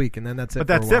 next week, and then that's it. But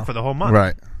that's it for the whole month,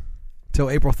 Right.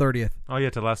 till April 30th. Oh yeah,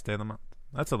 to the last day of the month.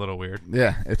 That's a little weird.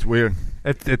 Yeah, it's weird.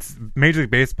 It's Major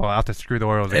League Baseball out to screw the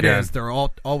Orioles It again. is. They're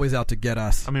always out to get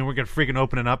us. I mean, we're gonna freaking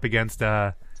opening up against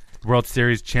World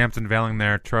Series champs unveiling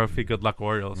their trophy. Good luck,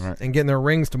 Orioles. Right. And getting their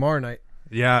rings tomorrow night.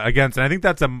 Yeah, and I think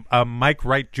that's a Mike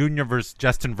Wright Jr. versus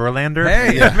Justin Verlander.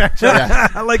 Hey, Yeah.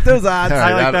 I like those odds.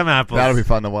 I like them apples. That'll be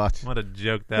fun to watch. What a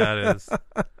joke that is.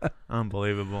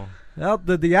 Unbelievable. Well,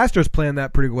 the Astros planned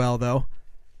that pretty well, though.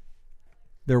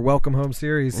 Their welcome home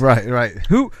series. Right.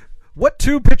 What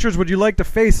 2 pitchers would you like to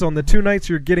face on the 2 nights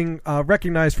you're getting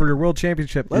recognized for your world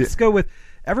championship? Let's go with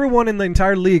everyone in the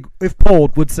entire league, if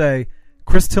polled, would say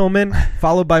Chris Tillman,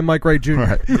 followed by Mike Wright Jr.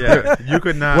 Right. Yeah, you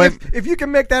could not. If you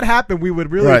can make that happen, we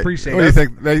would really appreciate What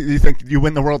it. do you think you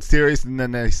win the World Series, and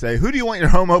then they say, who do you want your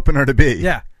home opener to be?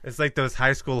 Yeah. It's like those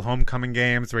high school homecoming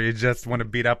games where you just want to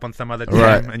beat up on some other team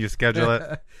Right. and you schedule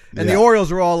it. And the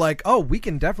Orioles were all like, "Oh, we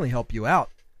can definitely help you out."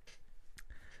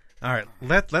 All right,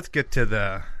 let's get to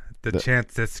the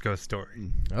Chance Cisco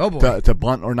story. Oh boy. To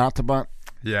bunt or not to bunt?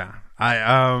 Yeah,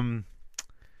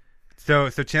 So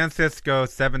Chance Cisco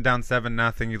 7 down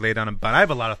 7-0. You lay down a bunt. I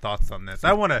have a lot of thoughts on this.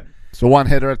 I want to. So 1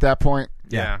 hitter at that point?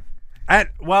 Yeah. And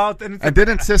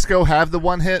didn't Cisco have the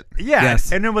 1 hit? Yeah.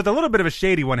 Yes. And it was a little bit of a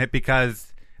shady 1 hit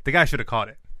because the guy should have caught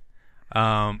it.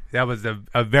 That was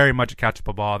a very much a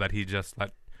catchable ball that he just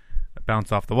let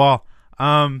bounce off the wall.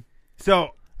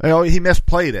 So. Oh, he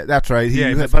misplayed it. That's right. He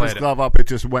put his glove up. It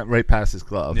just went right past his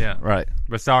glove. Yeah. Right.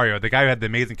 Rosario, the guy who had the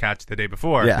amazing catch the day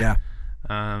before. Yeah.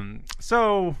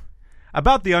 So,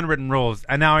 about the unwritten rules,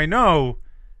 and now I know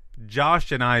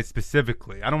Josh and I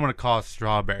specifically, I don't want to call us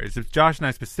strawberries, if Josh and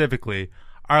I specifically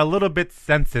are a little bit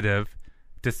sensitive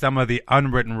to some of the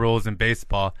unwritten rules in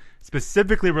baseball,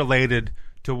 specifically related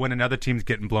to when another team's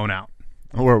getting blown out.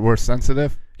 We're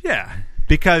sensitive? Yeah.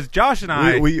 Because Josh and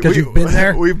I, Because you've been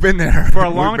there? We've been there. for a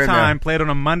long time, played on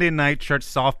a Monday night church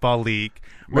softball league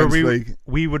where we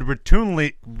would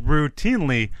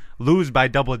routinely lose by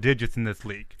double digits in this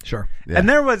league. Sure. Yeah.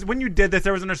 And when you did this,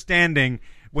 there was understanding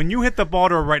when you hit the ball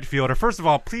to a right fielder. First of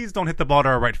all, please don't hit the ball to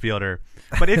a right fielder.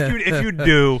 But if you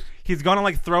do, he's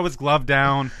gonna throw his glove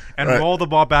down and roll the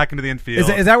ball back into the infield.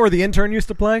 Is that where the intern used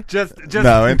to play? Just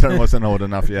No, intern wasn't old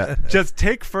enough yet. Just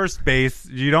take first base.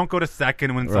 You don't go to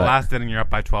second when it's the last inning. You're up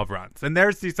by 12 runs. And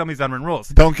there's some of these unwritten rules.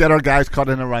 Don't get our guys caught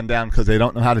in a rundown because they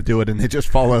don't know how to do it and they just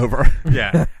fall over.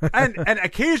 Yeah, and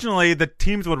occasionally the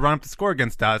teams would run up to score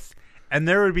against us, and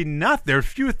there would be there are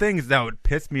few things that would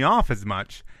piss me off as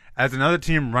much as another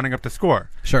team running up to score.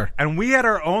 Sure. And we had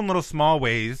our own little small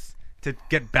ways to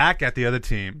get back at the other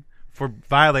team for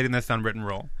violating this unwritten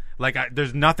rule. Like,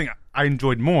 there's nothing I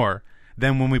enjoyed more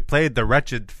than when we played the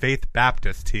wretched Faith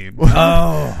Baptist team.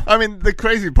 Oh, I mean, the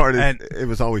crazy part is And- it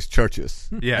was always churches.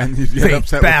 Yeah. And you get Faith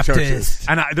upset Baptist. with churches.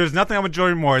 And there's nothing I would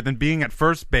enjoy more than being at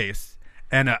first base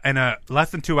and a less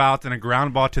than 2 outs and a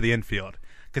ground ball to the infield.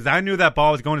 Because I knew that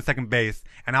ball was going to second base,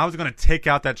 and I was going to take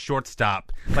out that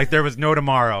shortstop like there was no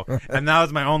tomorrow. And that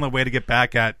was my only way to get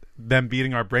back at them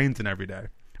beating our brains in every day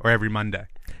or every Monday.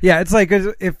 yeah. It's like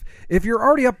if you're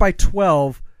already up by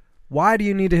 12, why do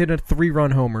you need to hit a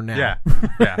 3-run homer now? Yeah,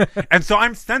 yeah. And so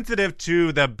I'm sensitive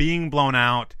to the being blown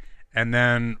out and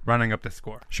then running up the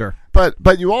score. Sure.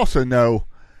 But you also know,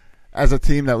 as a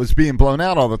team that was being blown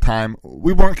out all the time,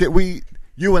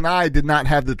 you and I did not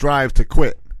have the drive to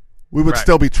quit. We would Right.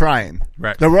 still be trying.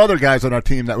 Right. There were other guys on our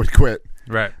team that would quit.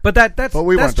 Right. But that's But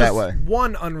we that's weren't that just way.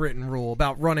 one unwritten rule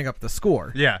about running up the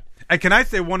score. Yeah. And can I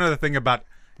say one other thing about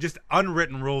just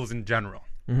unwritten rules in general?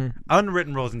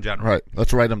 Unwritten rules in general. Right.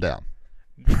 Let's write them down.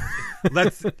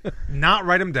 Let's not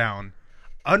write them down.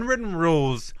 Unwritten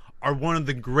rules are one of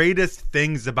the greatest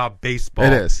things about baseball.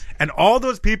 It is. And all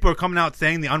those people are coming out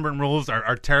saying the unwritten rules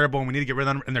are terrible and we need to get rid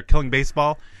of them and they're killing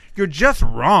baseball. You're just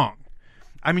wrong.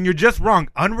 I mean, you're just wrong.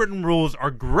 Unwritten rules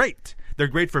are great. They're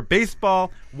great for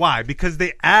baseball. Why? Because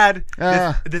they add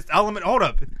this element. Hold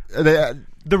up.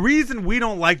 The reason we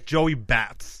don't like Joey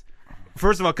Bats,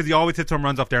 first of all, because he always hits home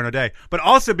runs off Darren O'Day, but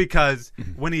also because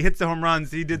when he hits the home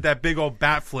runs, he did that big old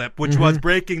bat flip, which was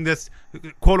breaking this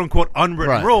quote-unquote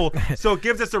unwritten Right. rule. So it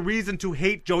gives us a reason to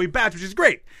hate Joey Bats, which is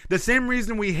great. The same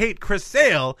reason we hate Chris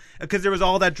Sale, because there was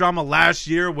all that drama last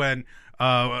year when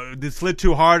they slid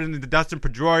too hard into Dustin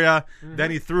Pedroia.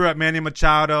 Then he threw at Manny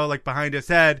Machado like behind his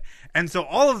head. And so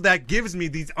all of that gives me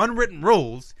these unwritten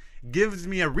rules, gives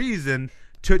me a reason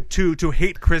to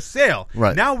hate Chris Sale.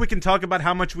 Right. Now we can talk about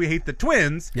how much we hate the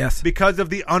Twins. Yes. Because of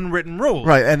the unwritten rules.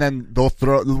 Right, and then they'll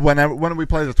throw when we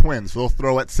play the Twins, they'll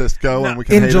throw at Cisco, No, and we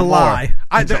can in hate 'em July.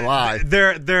 more. In July.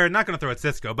 They're not going to throw at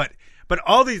Cisco, but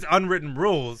all these unwritten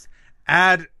rules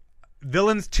add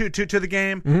villains to the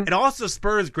game. It also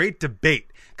spurs great debate.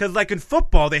 Because, like in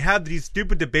football, they have these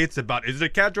stupid debates about is it a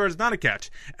catch or is it not a catch?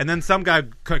 And then some guy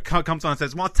comes on and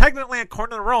says, well, technically,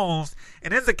 according to the rules,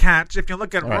 it is a catch. If you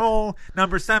look at rule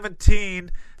number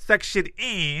 17, section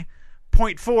E,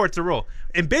 point 4, it's a rule.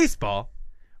 In baseball,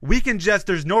 we can just,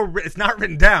 it's not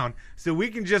written down, so we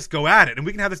can just go at it, and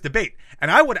we can have this debate. And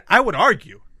I would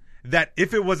argue that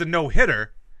if it was a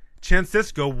no-hitter,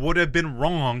 Francisco would have been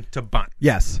wrong to bunt.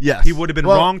 Yes. Yes. He would have been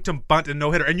wrong to bunt a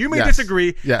no-hitter. And you may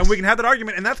disagree, and we can have that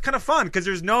argument, and that's kind of fun because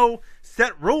there's no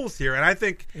set rules here. And I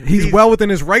think He's well within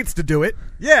his rights to do it.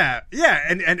 yeah,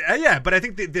 but I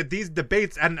think that these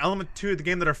debates add an element to the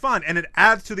game that are fun, and it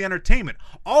adds to the entertainment.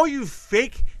 All you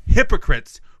fake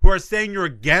hypocrites who are saying you're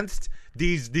against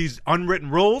these unwritten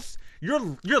rules,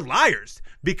 you're liars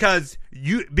because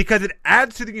it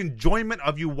adds to the enjoyment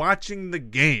of you watching the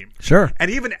game. Sure. And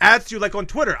even adds to, like on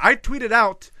Twitter, I tweeted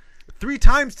out 3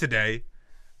 times today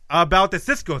about the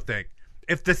Cisco thing.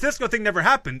 If the Cisco thing never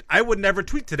happened, I would never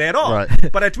tweet today at all.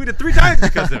 Right. But I tweeted 3 times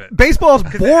because of it. Baseball is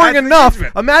it boring adds enough.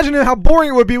 engagement. Imagine how boring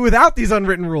it would be without these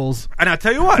unwritten rules. And I'll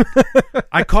tell you what,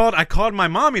 I called my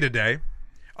mommy today.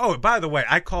 Oh, by the way,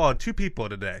 I called 2 people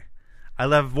today. I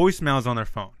left voicemails on their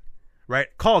phone, right?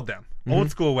 Called them,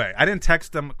 old school way. I didn't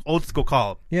text them, old school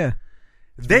call. Yeah.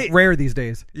 They, Rare these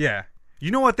days. yeah. You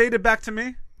know what they did back to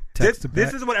me? Text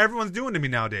This back. is what everyone's doing to me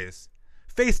nowadays.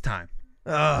 FaceTime.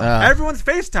 Everyone's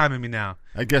FaceTiming me now.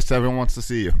 I guess everyone wants to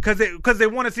see you. Because they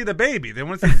want to see the baby. They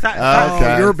want to see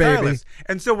Okay. Your baby. Silas.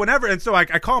 And so I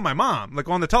call my mom, like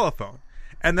on the telephone.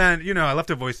 And then, I left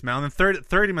a voicemail. And then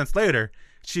 30 minutes later,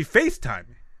 she FaceTimed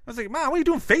me. I was like, Mom, what are you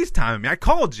doing FaceTiming me? I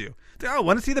called you. I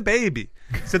want to see the baby.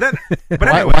 So then, but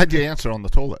anyway. Why'd you answer on the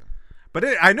toilet? But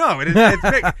I know it's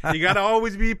big. You got to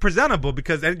always be presentable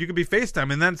because then you can be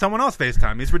FaceTime and then someone else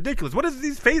FaceTime. It's ridiculous. What is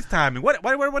these FaceTiming? What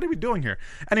are we doing here?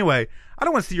 Anyway, I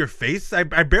don't want to see your face. I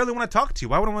barely want to talk to you.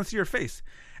 Why would I want to see your face?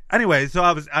 Anyway, so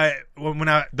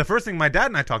the first thing my dad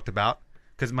and I talked about,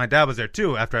 because my dad was there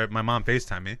too after my mom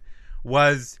FaceTimed me,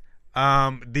 was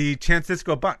the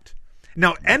Francisco bunt.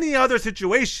 Now, any other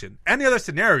situation, any other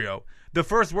scenario, the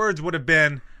first words would have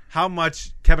been how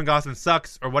much Kevin Gausman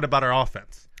sucks or what about our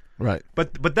offense. Right.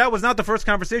 But that was not the first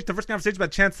conversation. The first conversation was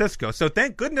about Francisco. So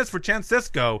thank goodness for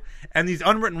Francisco and these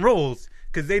unwritten rules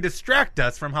because they distract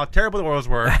us from how terrible the Orioles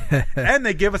were, and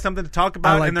they give us something to talk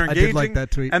about, and they're I did engaging, like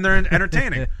that tweet. and they're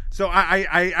entertaining. So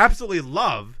I absolutely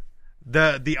love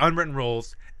the unwritten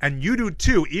rules, and you do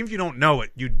too. Even if you don't know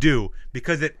it, you do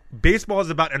because baseball is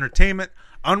about entertainment.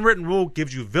 Unwritten rule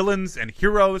gives you villains and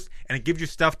heroes, and it gives you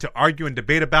stuff to argue and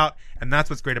debate about, and that's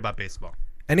what's great about baseball.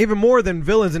 And even more than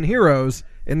villains and heroes,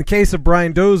 in the case of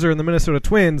Brian Dozier and the Minnesota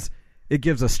Twins, it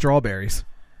gives us strawberries.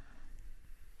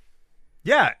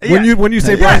 Yeah. When you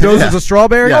say Brian Dozier's a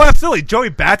strawberry? Oh, absolutely. Joey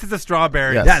Bats is a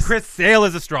strawberry. Yes. Chris Sale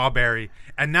is a strawberry.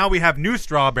 And now we have new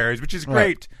strawberries, which is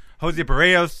great. Jose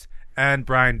Barrios and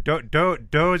Brian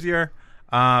Dozier,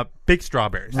 big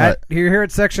strawberries. Here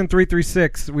at Section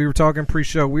 336, we were talking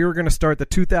pre-show. We were going to start the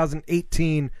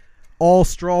 2018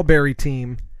 all-strawberry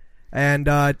team, and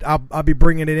I'll be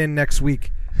bringing it in next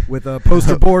week with a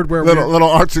poster board where little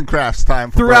arts and crafts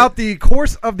time throughout the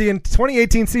course of the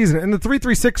 2018 season. And the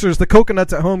 336ers, the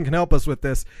Coconuts at home, can help us with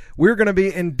this. We're going to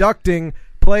be inducting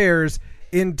players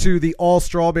into the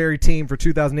all-strawberry team for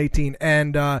 2018,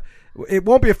 and it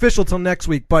won't be official till next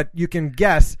week, but you can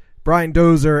guess Brian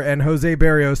Dozier and Jose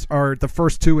Barrios are the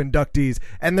first two inductees,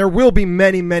 and there will be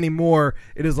many, many more.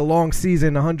 It is a long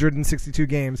season, 162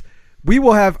 games. We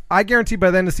will have, I guarantee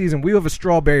by the end of the season, we will have a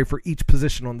strawberry for each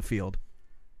position on the field.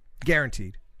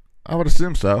 Guaranteed. I would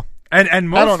assume so. And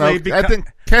mostly I don't know. I think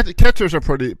catchers are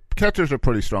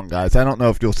pretty strong guys. I don't know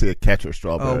if you'll see a catcher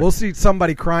strawberry. We'll see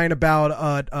somebody crying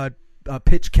about a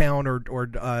pitch count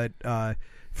or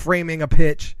framing a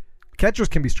pitch. Catchers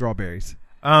can be strawberries.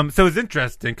 So it's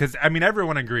interesting because,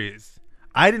 everyone agrees.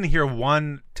 I didn't hear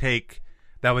one take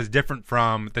that was different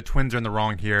from the Twins are in the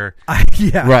wrong here.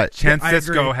 Yeah. Right. Chance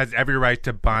Sisco has every right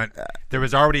to bunt. There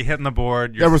was already hitting the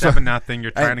board. You're 7-0.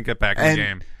 You're trying to get back in the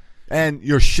game. And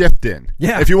you're shifting.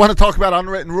 Yeah. If you want to talk about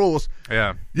unwritten rules,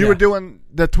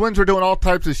 the Twins were doing all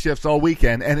types of shifts all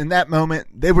weekend, and in that moment,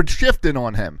 they were shifting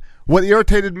on him. What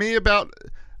irritated me about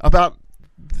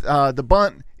the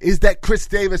bunt is that Chris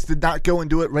Davis did not go and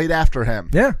do it right after him.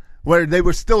 Yeah. Where they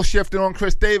were still shifting on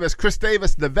Chris Davis. Chris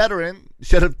Davis, the veteran,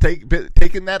 should have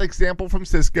taken that example from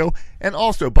Cisco and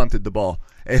also bunted the ball.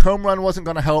 A home run wasn't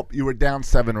going to help. You were down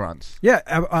 7 runs. Yeah,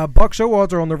 Buck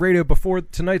Showalter on the radio before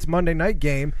tonight's Monday night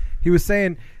game, he was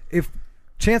saying if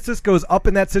Chance Sisco's up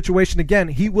in that situation again,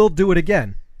 he will do it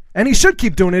again. And he should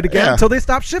keep doing it again until they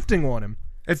stop shifting on him.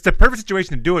 It's the perfect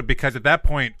situation to do it because at that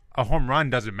point, a home run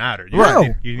doesn't matter.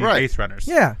 You need base runners.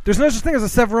 Yeah, there's no such thing as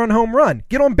a 7-run home run.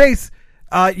 Get on base.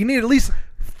 You need at least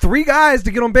 3 guys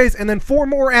to get on base and then 4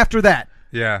 more after that.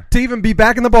 Yeah. To even be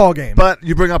back in the ball game. But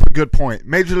you bring up a good point.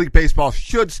 Major League Baseball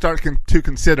should start to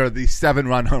consider the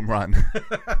 7-run home run.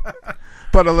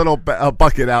 Put a little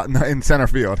bucket out in center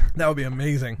field. That would be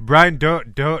amazing. Brian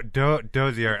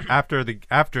Dozier,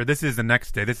 after this is the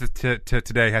next day. This is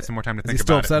today. Has some more time to think about it. Is he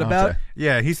still upset about it?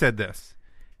 Yeah, he said this.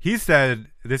 He said,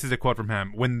 this is a quote from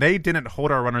him, when they didn't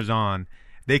hold our runners on,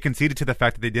 they conceded to the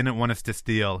fact that they didn't want us to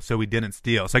steal, so we didn't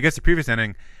steal. So I guess the previous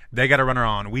inning, they got a runner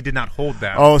on. We did not hold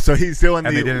them. Oh, so he's doing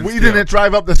we didn't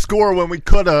drive up the score when we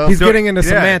could have. He's getting into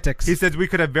semantics. He says we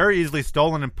could have very easily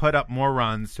stolen and put up more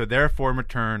runs, so therefore in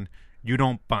return, you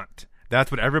don't bunt. That's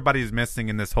what everybody's missing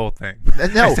in this whole thing.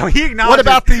 No. So he acknowledges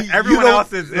what about everyone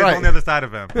else is on the other side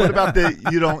of him. What about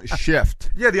you don't shift?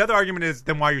 Yeah, the other argument is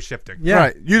then why are you shifting? Yeah.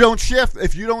 Right. You don't shift.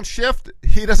 If you don't shift,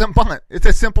 he doesn't bunt. It's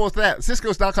as simple as that.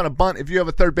 Cisco's not going to bunt if you have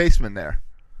a third baseman there.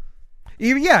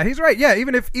 Yeah, he's right. Yeah,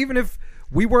 even if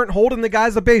we weren't holding the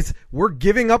guys at base, we're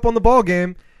giving up on the ball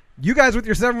game. You guys with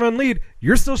your 7-run lead,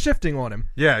 you're still shifting on him.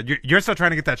 Yeah, you're still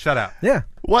trying to get that shutout. Yeah.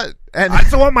 What? And I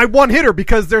still want my one hitter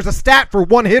because there's a stat for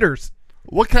one hitters.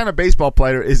 What kind of baseball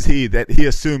player is he that he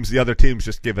assumes the other team's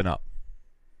just giving up?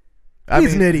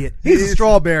 He's an idiot. He's a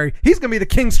strawberry. He's going to be the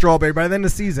king strawberry by the end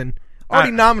of the season.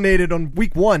 Already nominated on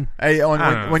week 1. Hey,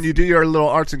 when you do your little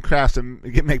arts and crafts and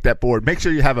make that board, make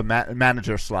sure you have a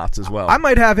manager slots as well. I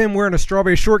might have him wearing a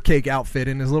strawberry shortcake outfit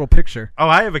in his little picture. Oh,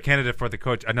 I have a candidate for the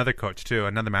coach, another coach too,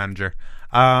 another manager.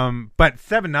 But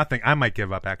 7-0, I might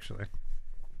give up actually.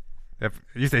 If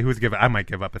you say who's giving, I might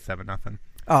give up at 7-0.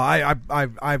 Oh,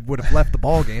 I would have left the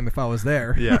ball game if I was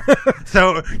there. Yeah.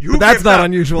 So that's not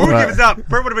unusual. Who gives up?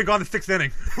 Bert would have been gone the 6th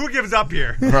inning. Who gives up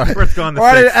here? Right. Bert's gone the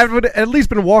 6th. I would have at least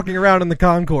been walking around in the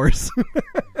concourse.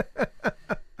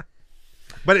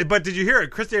 But did you hear it?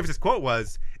 Chris Davis's quote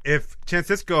was, if Chance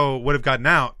Sisco would have gotten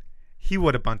out, he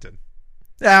would have bunted.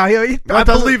 Yeah, I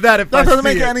believe that. If that doesn't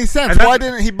make any sense. Why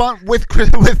didn't he bunt with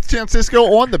Chance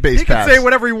Sisco on the base pass? He can say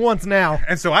whatever he wants now.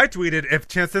 And so I tweeted, if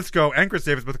Chance Sisco and Chris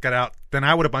Davis both got out, then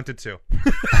I would have bunted too.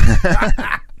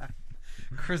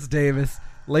 Chris Davis,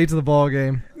 late to the ball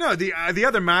game. No, the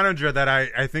other manager that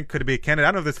I think could be a candidate,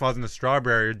 I don't know if this falls into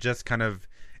strawberry or just kind of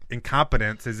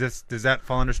incompetence. Does that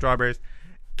fall under strawberries?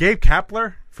 Gabe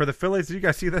Kapler for the Phillies. Did you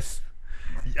guys see this?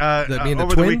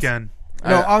 Over the weekend.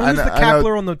 No, who's the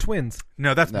Kapler on the Twins?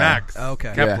 No, that's Max.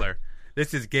 Okay. Kepler. Yeah.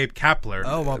 This is Gabe Kapler.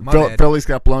 Oh, well, my bad. Phillies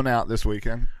got blown out this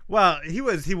weekend. Well, he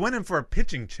went in for a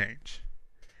pitching change,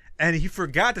 and he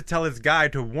forgot to tell his guy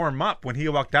to warm up when he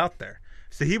walked out there.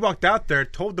 So he walked out there,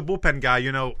 told the bullpen guy,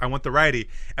 I want the righty.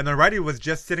 And the righty was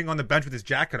just sitting on the bench with his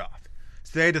jacket off.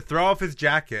 So they had to throw off his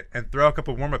jacket and throw a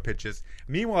couple warm-up pitches.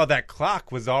 Meanwhile, that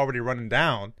clock was already running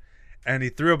down. And he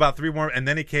threw about 3 and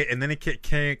then he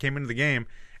came into the game.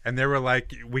 And they were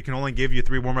like, we can only give you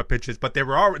 3 warm-up pitches. But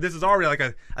this is already like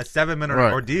a 7-minute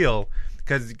ordeal.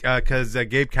 Because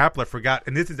Gabe Kapler forgot.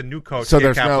 And this is a new coach, So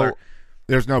Gabe Kapler.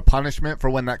 there's no punishment for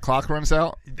when that clock runs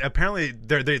out? Apparently,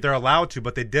 they're allowed to,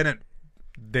 but they didn't.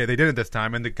 They didn't this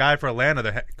time, and the guy for Atlanta,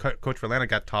 the coach for Atlanta,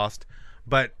 got tossed.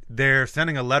 But they're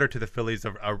sending a letter to the Phillies,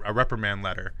 a reprimand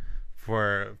letter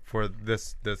for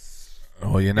this.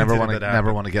 Oh, you never want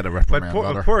to get a reprimand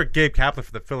letter. But poor Gabe Kapler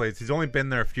for the Phillies. He's only been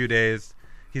there a few days.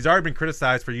 He's already been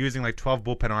criticized for using like 12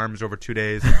 bullpen arms over 2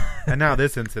 days, and now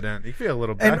this incident. You feel a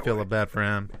little bad. I feel a little bad for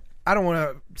him. I don't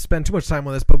want to spend too much time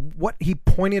on this, but what, he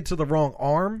pointed to the wrong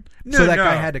arm, so that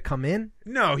guy had to come in?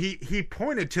 No, he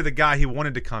pointed to the guy he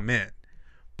wanted to come in.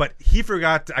 But he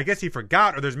forgot, I guess he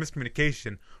forgot, or there's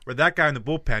miscommunication, where that guy in the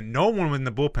bullpen, no one in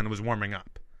the bullpen was warming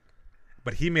up.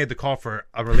 But he made the call for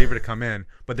a reliever to come in,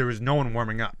 but there was no one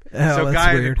warming up. So a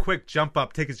guy had a quick jump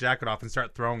up, take his jacket off, and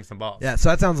start throwing some balls. Yeah, so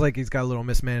that sounds like he's got a little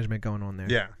mismanagement going on there.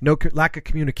 Yeah. No lack of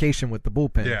communication with the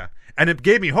bullpen. Yeah. And it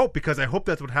gave me hope, because I hope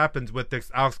that's what happens with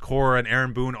this Alex Cora and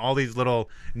Aaron Boone, all these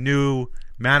little new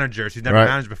managers who's never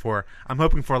managed before. I'm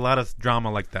hoping for a lot of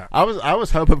drama like that. I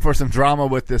was hoping for some drama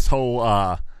with this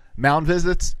whole mound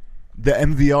visits, the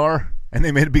MVR, and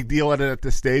they made a big deal out of it at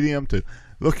the stadium to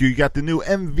look. You got the new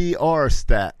MVR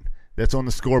stat that's on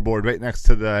the scoreboard right next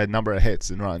to the number of hits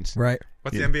and runs. Right.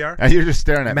 What's the MVR? And you're just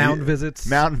staring at mound visits.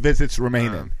 Mound visits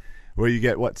remaining, where you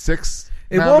get 6.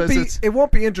 It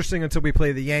won't be interesting until we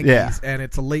play the Yankees and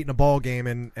it's a late in a ball game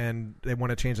and they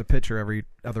want to change the pitcher every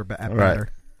other batter.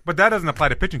 But that doesn't apply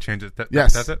to pitching changes.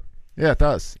 Yes. Does it? Yeah, it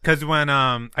does. Because when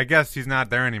I guess he's not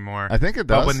there anymore. I think it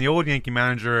does. But when the old Yankee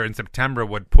manager in September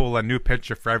would pull a new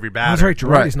pitcher for every batter. That's right.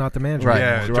 Girardi's not the manager. Right.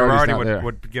 Yeah, Girardi's Girardi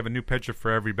would give a new pitcher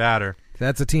for every batter.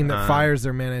 That's a team that fires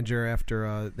their manager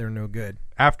after they're no good.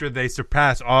 After they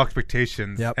surpass all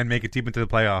expectations and make it deep into the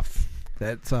playoffs.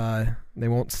 That's they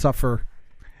won't suffer.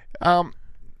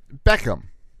 Beckham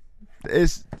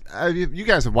is. You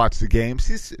guys have watched the games.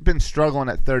 He's been struggling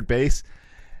at third base.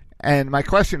 And my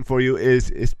question for you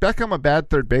is Beckham a bad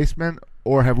third baseman,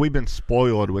 or have we been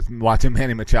spoiled with watching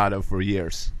Manny Machado for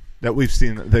years, that we've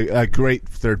seen a great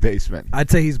third baseman?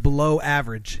 I'd say he's below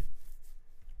average.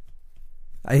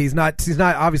 He's not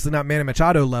obviously not Manny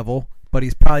Machado level, but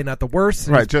he's probably not the worst.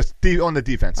 Right, just on the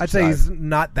defensive side. I'd say he's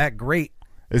not that great.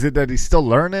 Is it that he's still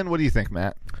learning? What do you think,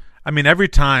 Matt? I mean, every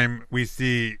time we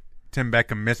see Tim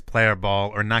Beckham misplay a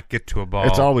ball or not get to a ball,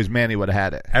 it's always Manny would have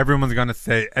had it. Everyone's going to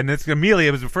say, and it's immediately,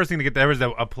 it was the first thing to get there. Was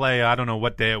a play, I don't know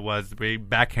what day it was, where he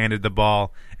backhanded the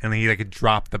ball and he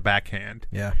dropped the backhand.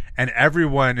 Yeah. And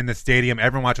everyone in the stadium,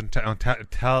 everyone watching on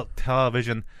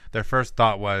television, their first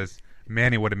thought was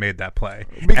Manny would have made that play.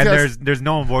 Because, and there's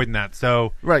no avoiding that.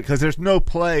 So right, because there's no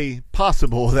play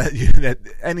possible that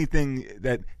anything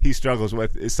that he struggles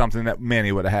with is something that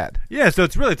Manny would have had. Yeah, so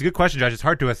it's a good question, Josh. It's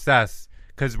hard to assess,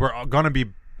 because we're going to be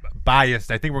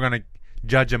biased. I think we're going to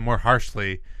judge him more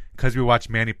harshly because we watched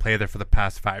Manny play there for the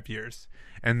past 5 years.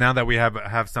 And now that we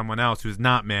have someone else who's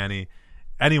not Manny,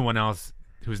 anyone else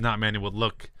who's not Manny would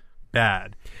look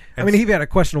bad. And I mean, he had a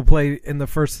questionable play in the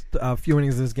first few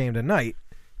innings of this game tonight.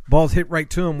 Ball's hit right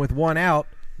to him with 1 out.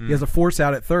 He has a force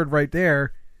out at third right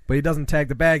there, but he doesn't tag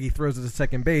the bag. He throws it to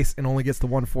second base and only gets the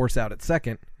 1 force out at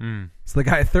second. So the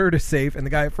guy at third is safe and the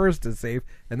guy at first is safe,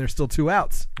 and there's still 2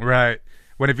 outs. Right.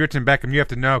 When if you're Tim Beckham, you have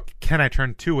to know, can I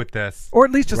turn 2 with this? Or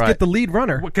at least just get the lead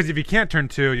runner. Because if you can't turn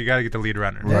 2, you got to get the lead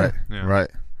runner. Right. Yeah. Right.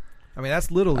 I mean,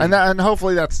 that's literally. And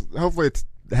hopefully it's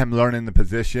him learning the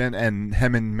position and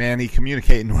him and Manny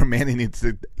communicating where Manny needs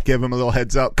to give him a little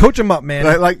heads up. Coach him up,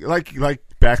 man. Like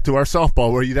back to our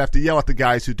softball, where you'd have to yell at the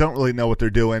guys who don't really know what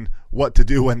they're doing, what to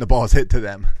do when the ball's hit to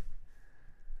them.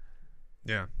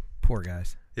 Yeah. Poor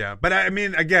guys. Yeah, but I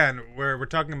mean, again, we're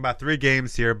talking about 3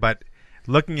 games here, but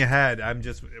looking ahead,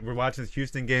 we're watching this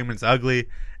Houston game and it's ugly,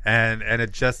 and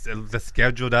it just, the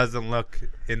schedule doesn't look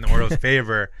in the Orioles'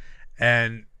 favor.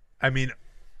 And I mean,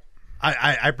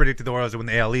 I predicted the Orioles would win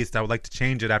the AL East. I would like to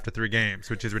change it after 3 games,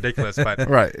 which is ridiculous, but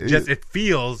right. It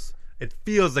feels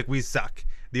like we suck.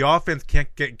 The offense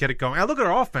can't get it going. I look at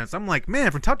our offense. I'm like,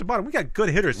 man, from top to bottom, we got good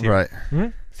hitters here. Right. Mm-hmm.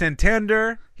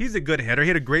 Santander, he's a good hitter. He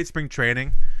had a great spring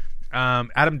training.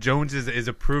 Adam Jones is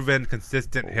a proven,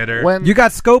 consistent hitter. When you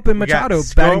got Scope and Machado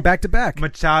batting back to back.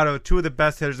 Machado, 2 of the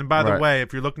best hitters. And by the way,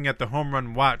 if you're looking at the home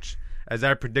run watch, as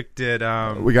I predicted,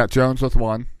 we got Jones with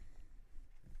 1,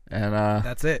 and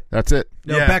that's it. That's it.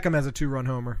 No, yeah. Beckham has a 2-run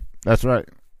homer. That's right.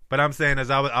 But I'm saying as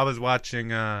I was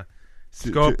watching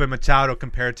Scope and Machado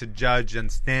compared to Judge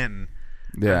and Stanton.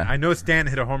 Yeah. I know Stanton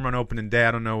hit a home run opening day.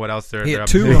 I don't know what else they're He up had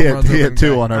to. two home runs He had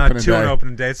two opening on day. opening Two day. on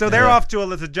opening day. So they're Yeah. off to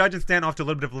the Judge and Stanton off to a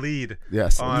little bit of a lead.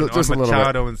 Yes, on just a little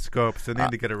Machado and Scope. So they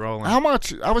need to get it rolling. How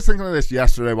much? I was thinking of this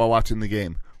yesterday while watching the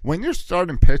game. When your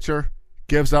starting pitcher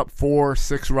gives up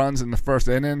 4-6 runs in the first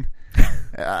inning,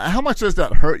 how much does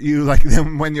that hurt you? Like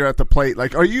then when you're at the plate,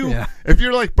 like are you? Yeah. If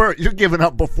you're like Bert, you're giving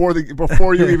up before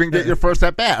you even get your first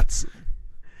at bats.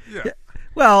 Yeah.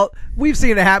 Well, we've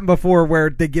seen it happen before where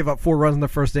they give up 4 runs in the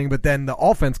first inning, but then the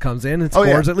offense comes in and Oh,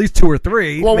 scores yeah. at least 2 or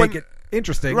 3, Well, make when- it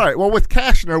interesting. Right. Well, with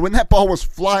Cashner, when that ball was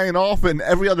flying off and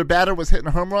every other batter was hitting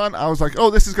a home run, I was like, "Oh,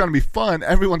 this is going to be fun.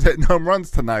 Everyone's hitting home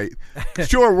runs tonight.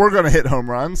 Sure, we're going to hit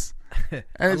home runs." And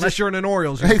Unless you're in an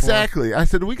Orioles uniform. exactly. I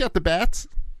said, "We got the bats."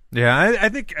 Yeah, I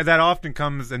think that often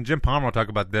comes, and Jim Palmer will talk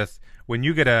about this, when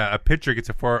you get a pitcher gets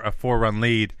a 4-run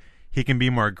lead, he can be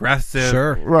more aggressive.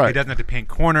 Sure. Right. He doesn't have to paint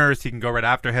corners. He can go right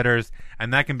after hitters,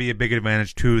 and that can be a big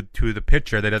advantage to the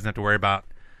pitcher that doesn't have to worry about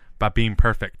being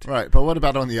perfect. Right. But what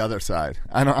about on the other side?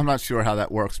 I'm not sure how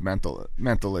that works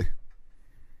mentally.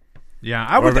 Yeah,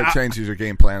 I Or would. if it changes your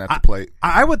game plan at the plate.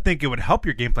 I would think it would help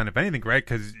your game plan if anything, right?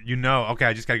 Because okay,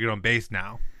 I just got to get on base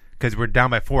now because we're down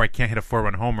by 4. I can't hit a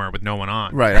 4-run homer with no one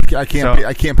on. Right. I can't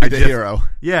So, be the hero.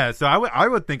 Yeah, so I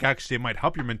would think actually it might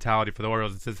help your mentality for the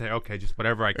Orioles. It says, hey, okay, just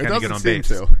whatever I It can to get doesn't on seem base.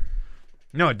 to.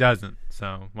 No, it doesn't.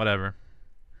 So whatever.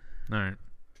 All right.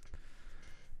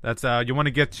 That's you want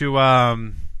to get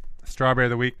to Strawberry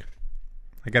of the Week?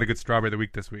 I got a good Strawberry of the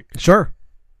Week this week. Sure.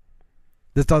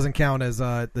 This doesn't count as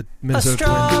the A Minnesota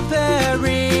Twins.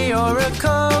 strawberry or a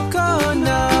coconut?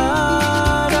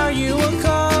 Are you a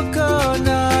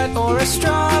coconut or a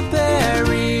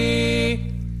strawberry?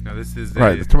 Now this is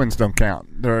Right. The Twins don't count.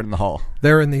 They're in the Hall.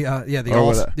 They're in the Or all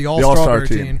what, the the all All-Star strawberry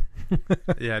team. team.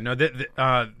 Yeah, no.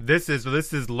 This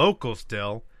is local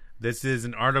still. This is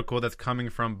an article that's coming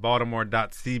from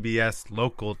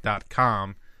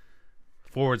Baltimore.cbslocal.com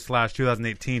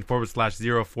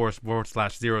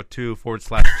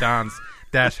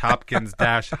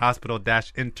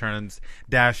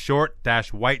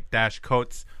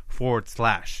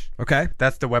Okay.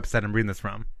 That's the website I'm reading this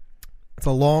from. It's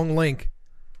a long link.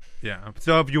 Yeah.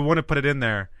 So if you want to put it in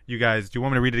there, you guys, do you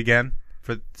want me to read it again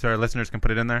so our listeners can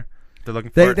put it in there? They're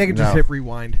looking for it. They can just No. hit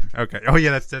rewind. Okay. Oh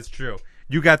yeah, that's true.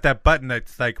 You got that button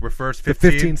that's like reverse The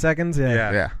 15. 15 seconds?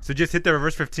 Yeah. Yeah. So just hit the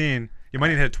reverse 15. You might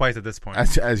need to hit it twice at this point.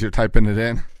 As you're typing it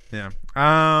in. Yeah.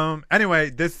 Anyway,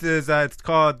 this is it's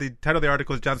called, the title of the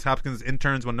article is Johns Hopkins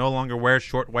interns will no longer wear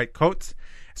short white coats.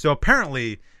 So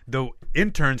apparently the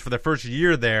interns for the first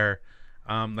year there,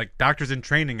 like doctors in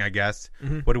training, I guess,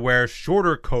 would wear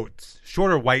shorter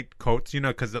white coats,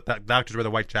 because the doctors wear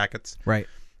the white jackets. Right.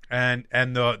 And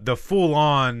the full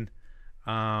on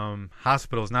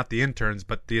hospitals, not the interns,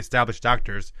 but the established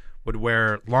doctors would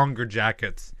wear longer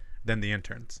jackets than the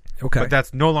interns. Okay. But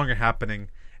that's no longer happening.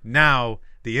 Now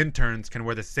the interns can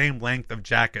wear the same length of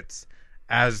jackets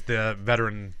as the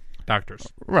veteran doctors.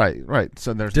 Right.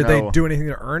 So there's Did no... they do anything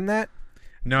to earn that?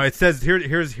 No, it says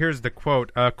here's the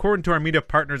quote. According to our media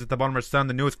partners at the Baltimore Sun,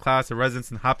 the newest class of residents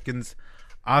in Hopkins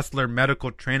Osler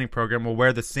Medical Training Program will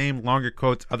wear the same longer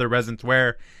coats other residents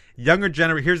wear. Younger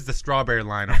generation. Here's the strawberry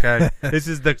line. Okay, this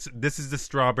is the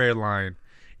strawberry line.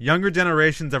 Younger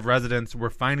generations of residents were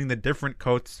finding the different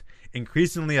coats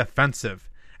increasingly offensive,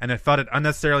 and it felt it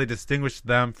unnecessarily distinguished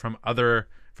them from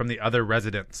the other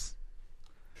residents.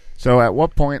 So at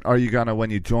what point are you gonna, when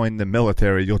you join the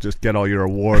military, you'll just get all your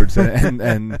awards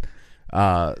and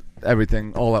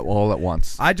everything all at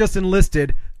once? I just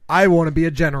enlisted. I want to be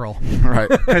a general. Right.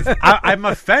 Because I'm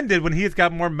offended when he's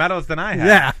got more medals than I have.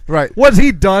 Yeah. Right. What's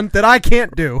he done that I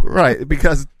can't do? Right,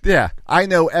 because I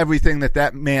know everything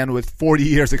that man with 40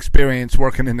 years experience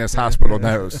working in this hospital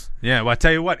knows. Yeah, well, I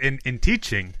tell you what, in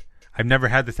teaching, I've never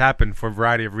had this happen for a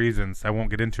variety of reasons I won't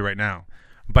get into right now.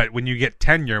 But when you get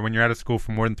tenure, when you're out of school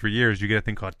for more than 3 years, you get a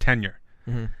thing called tenure.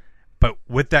 Mm-hmm. But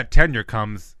with that tenure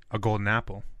comes a golden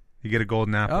apple. You get a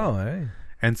golden apple. Oh, hey.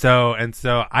 And so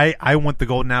I want the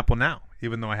golden apple now,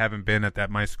 even though I haven't been at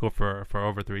my school for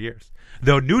over 3 years.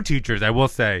 Though new teachers, I will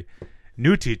say,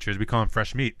 we call them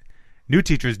fresh meat. New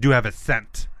teachers do have a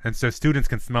scent, and so students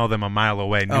can smell them a mile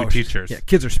away. New teachers. Yeah,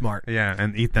 kids are smart. Yeah,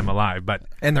 and eat them alive.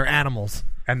 And they're animals.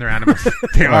 And they're animals.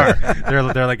 They are.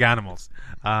 They're like animals.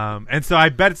 And so I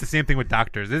bet it's the same thing with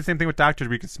doctors. It's the same thing with doctors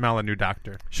where you can smell a new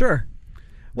doctor. Sure.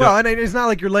 Well, and it's not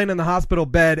like you're laying in the hospital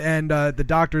bed and the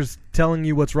doctor's telling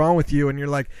you what's wrong with you, and you're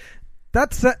like,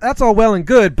 that's all well and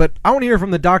good, but I want to hear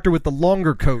from the doctor with the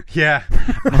longer coat. Yeah.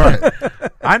 Right.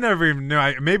 I never even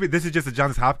knew. Maybe this is just a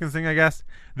Johns Hopkins thing, I guess.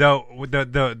 Though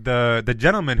the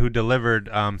gentleman who delivered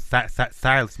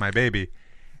Silas, my baby,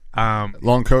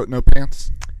 Long coat, no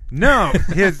pants. no,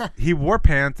 he wore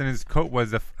pants and his coat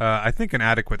was I think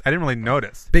inadequate. I didn't really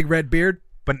notice. Big red beard.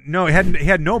 But no, he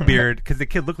had no beard because the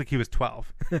kid looked like he was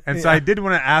 12, and so I did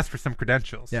want to ask for some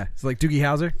credentials. Yeah, it's like Doogie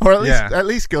Howser. Or Yeah. at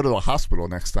least go to the hospital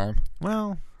next time.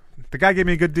 Well, the guy gave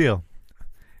me a good deal.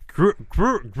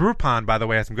 Groupon, by the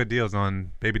way, has some good deals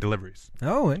on baby deliveries.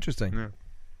 Oh, interesting. Yeah.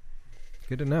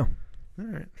 Good to know. All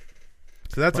right.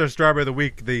 So that's our strawberry of the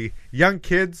week. The young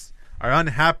kids are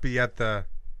unhappy that they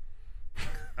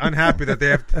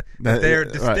have that they are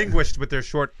Right. distinguished with their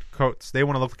short coats. They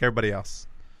want to look like everybody else.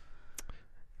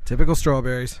 Typical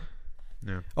strawberries.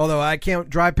 Yeah. Although I can't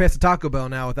drive past a Taco Bell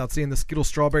now without seeing the Skittles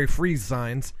strawberry freeze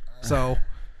signs. So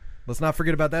let's not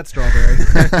forget about that strawberry.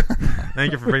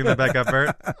 Thank you for bringing that back up,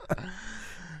 Bert.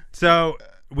 So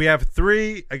we have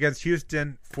 3 against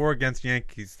Houston, 4 against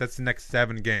Yankees. That's the next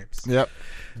 7 games. Yep.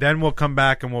 Then we'll come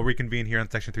back and we'll reconvene here on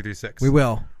Section 336. We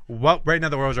will. Right now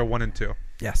the Royals are 1-2.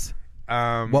 Yes.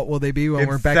 What What will they be when in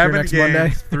we're back here 7 next games,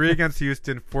 Monday? 3 against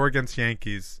Houston, 4 against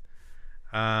Yankees.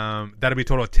 That'll be a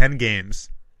total of 10 games.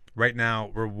 Right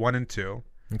now we're 1-2.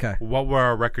 Okay. What will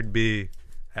our record be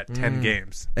at 10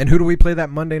 games? And who do we play that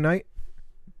Monday night?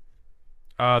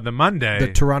 The Monday.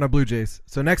 The Toronto Blue Jays.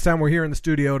 So next time we're here in the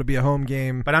studio, it'll be a home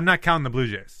game. But I'm not counting the Blue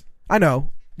Jays. I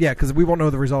know. Yeah, because we won't know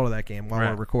the result of that game while Right.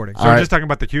 we're recording. So All we're right. just talking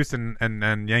about the Houston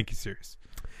and Yankee series.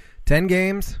 10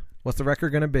 games. What's the record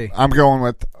going to be? I'm going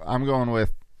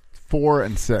with 4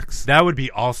 and 6. Uh, That would be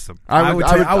awesome. I would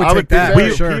take be that. very-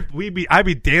 for sure. I'd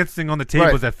be dancing on the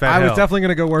tables Right. at Fed I was Hill. definitely going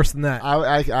to go worse than that.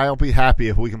 I'll be happy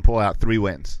if we can pull out 3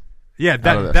 wins. Yeah,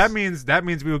 out of that this.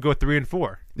 means we would go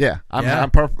 3-4. Yeah, Yeah. I'm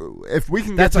perfect. If we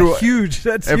can That's get through a huge.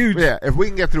 That's huge. Yeah, if we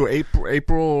can get through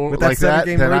April With that like that,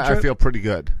 7-game then road I trip? feel pretty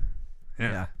good.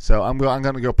 Yeah. So I'm going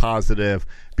to go positive.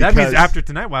 That Because means after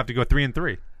tonight we'll have to go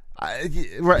 3-3.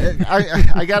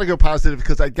 I got to go positive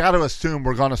because I got to assume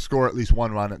we're going to score at least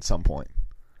 1 run at some point.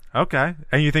 Okay.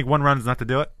 And you think 1 run is not to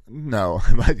do it? No,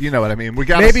 but you know what I mean. We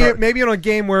got Maybe in a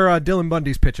game where Dylan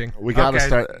Bundy's pitching. We got to Okay.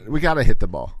 start. We got to hit the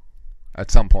ball at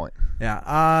some point. Yeah,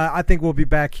 I think we'll be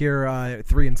back here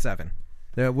 3-7.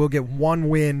 We'll get 1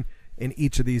 win in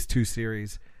each of these 2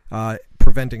 series,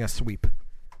 preventing a sweep.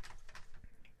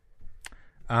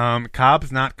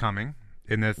 Cobb's not coming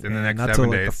in the next Not 7 till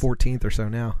like days. the 14th or so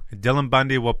now. Dylan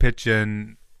Bundy will pitch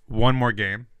in 1 more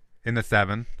game in the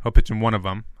 7. He'll pitch in 1 of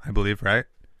them, I believe, right?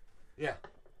 Yeah.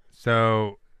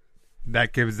 So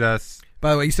that gives us.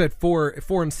 By the way, you said 4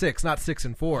 and 6, not 6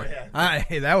 and 4.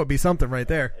 Hey, that would be something right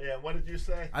there. Yeah. What did you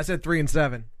say? I said 3 and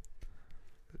 7.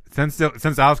 Since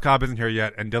Alex Cobb isn't here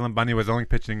yet, and Dylan Bundy was only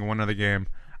pitching 1 other game,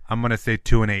 I'm gonna say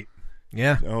 2-8.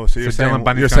 Yeah. Oh, so you're So Dylan saying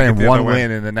Bundy's you're gonna saying get the 1 other win.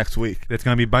 win in the next week. It's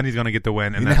gonna be Bundy's gonna get the win,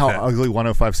 and You know that's how it. ugly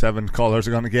 1057 callers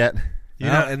are going to get. You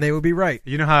know, And they would be right.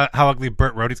 you know how ugly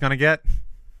Burt Rohde's gonna get.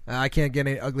 I can't get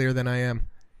any uglier than I am.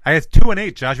 I guess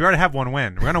 2-8, Josh. We already have 1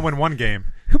 win. We're gonna win 1 game.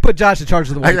 Who put Josh in charge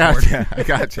of the I whiteboard?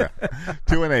 got you.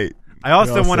 2 and 8. I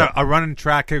also You're all want set. a running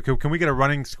track. Can we get a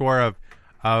running score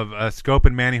of Scope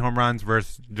and Manny home runs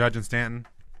versus Judge and Stanton?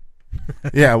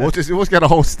 Yeah, we'll get a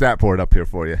whole stat board up here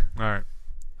for you. All right.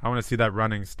 I want to see that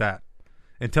running stat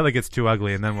until it gets too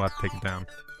ugly, and then we'll have to take it down.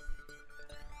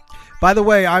 By the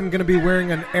way, I'm going to be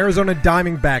wearing an Arizona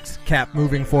Diamondbacks cap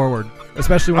moving forward,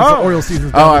 especially once the Orioles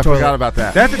season's down Oh, the I toilet. forgot about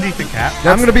that. That's a decent cap.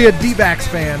 I'm going to be a D-backs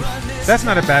fan. That's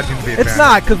not a bad thing to be a It's fan.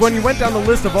 not, because when you went down the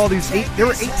list of all these there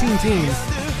were 18 teams,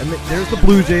 and there's the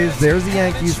Blue Jays, there's the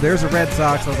Yankees, there's the Red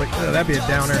Sox. I was like, oh, that'd be a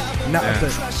downer. No, Yeah.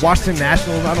 the Washington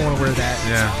Nationals, I don't want to wear that.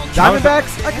 Yeah.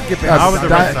 Diamondbacks, I could get behind. I was a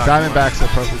Red Sox Diamondbacks are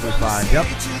perfectly fine. Yep.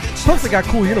 Plus, they got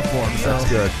cool uniforms, so That's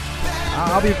good.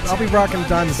 I'll be rocking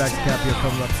Diamondbacks cap here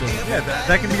coming up soon. Yeah,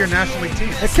 that can be your National League team.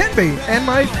 It can be, and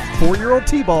my 4-year-old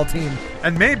T-ball team.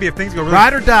 And maybe if things go really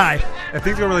Ride or die.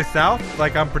 south,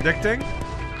 like I'm predicting,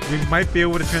 we might be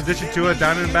able to transition to a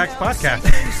Diamondbacks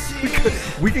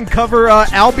podcast. We can cover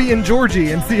Albie and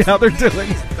Georgie and see how they're doing.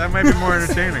 That might be more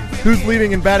entertaining. Who's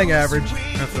leading in batting average?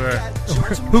 That's right.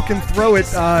 Who can throw it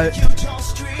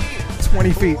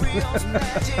 20 feet?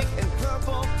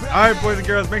 All right, boys and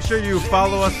girls, make sure you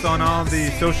follow us on all the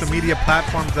social media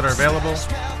platforms that are available.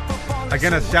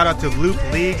 Again, a shout out to Loop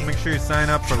League. Make sure you sign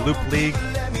up for Loop League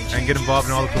and get involved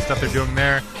in all the cool stuff they're doing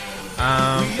there.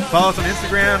 Follow us on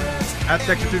Instagram at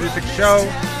Section 236 Show.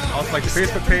 Also like the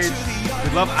Facebook page.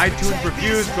 We love iTunes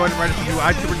reviews. Go ahead and write us a new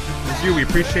iTunes review. We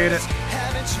appreciate it.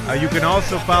 You can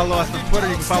also follow us on Twitter.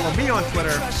 You can follow me on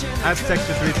Twitter at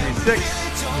Section 336.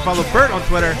 You can follow Bert on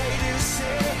Twitter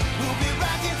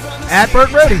At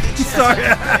Burt Reddy. Sorry.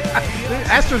 The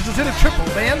Astros just hit a triple,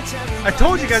 man. I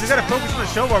told you guys, we got to focus on the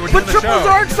show while we're But doing the triples show.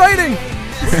 are exciting.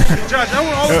 Josh, I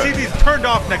want all the TVs turned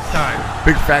off next time.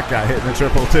 Big fat guy hitting the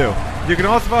triple, too. You can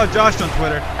also follow Josh on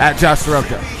Twitter. At Josh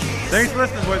Soroka. Thanks for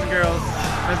listening, boys and girls.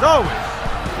 And as always,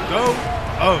 go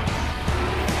O's.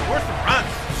 Score some runs.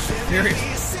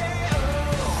 Seriously.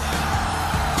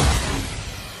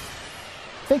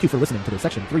 Thank you for listening to the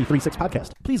Section 336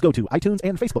 podcast. Please go to iTunes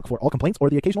and Facebook for all complaints or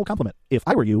the occasional compliment. If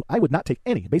I were you, I would not take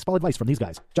any baseball advice from these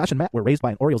guys. Josh and Matt were raised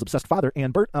by an Orioles-obsessed father,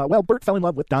 and Bert fell in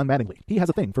love with Don Mattingly. He has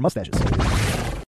a thing for mustaches.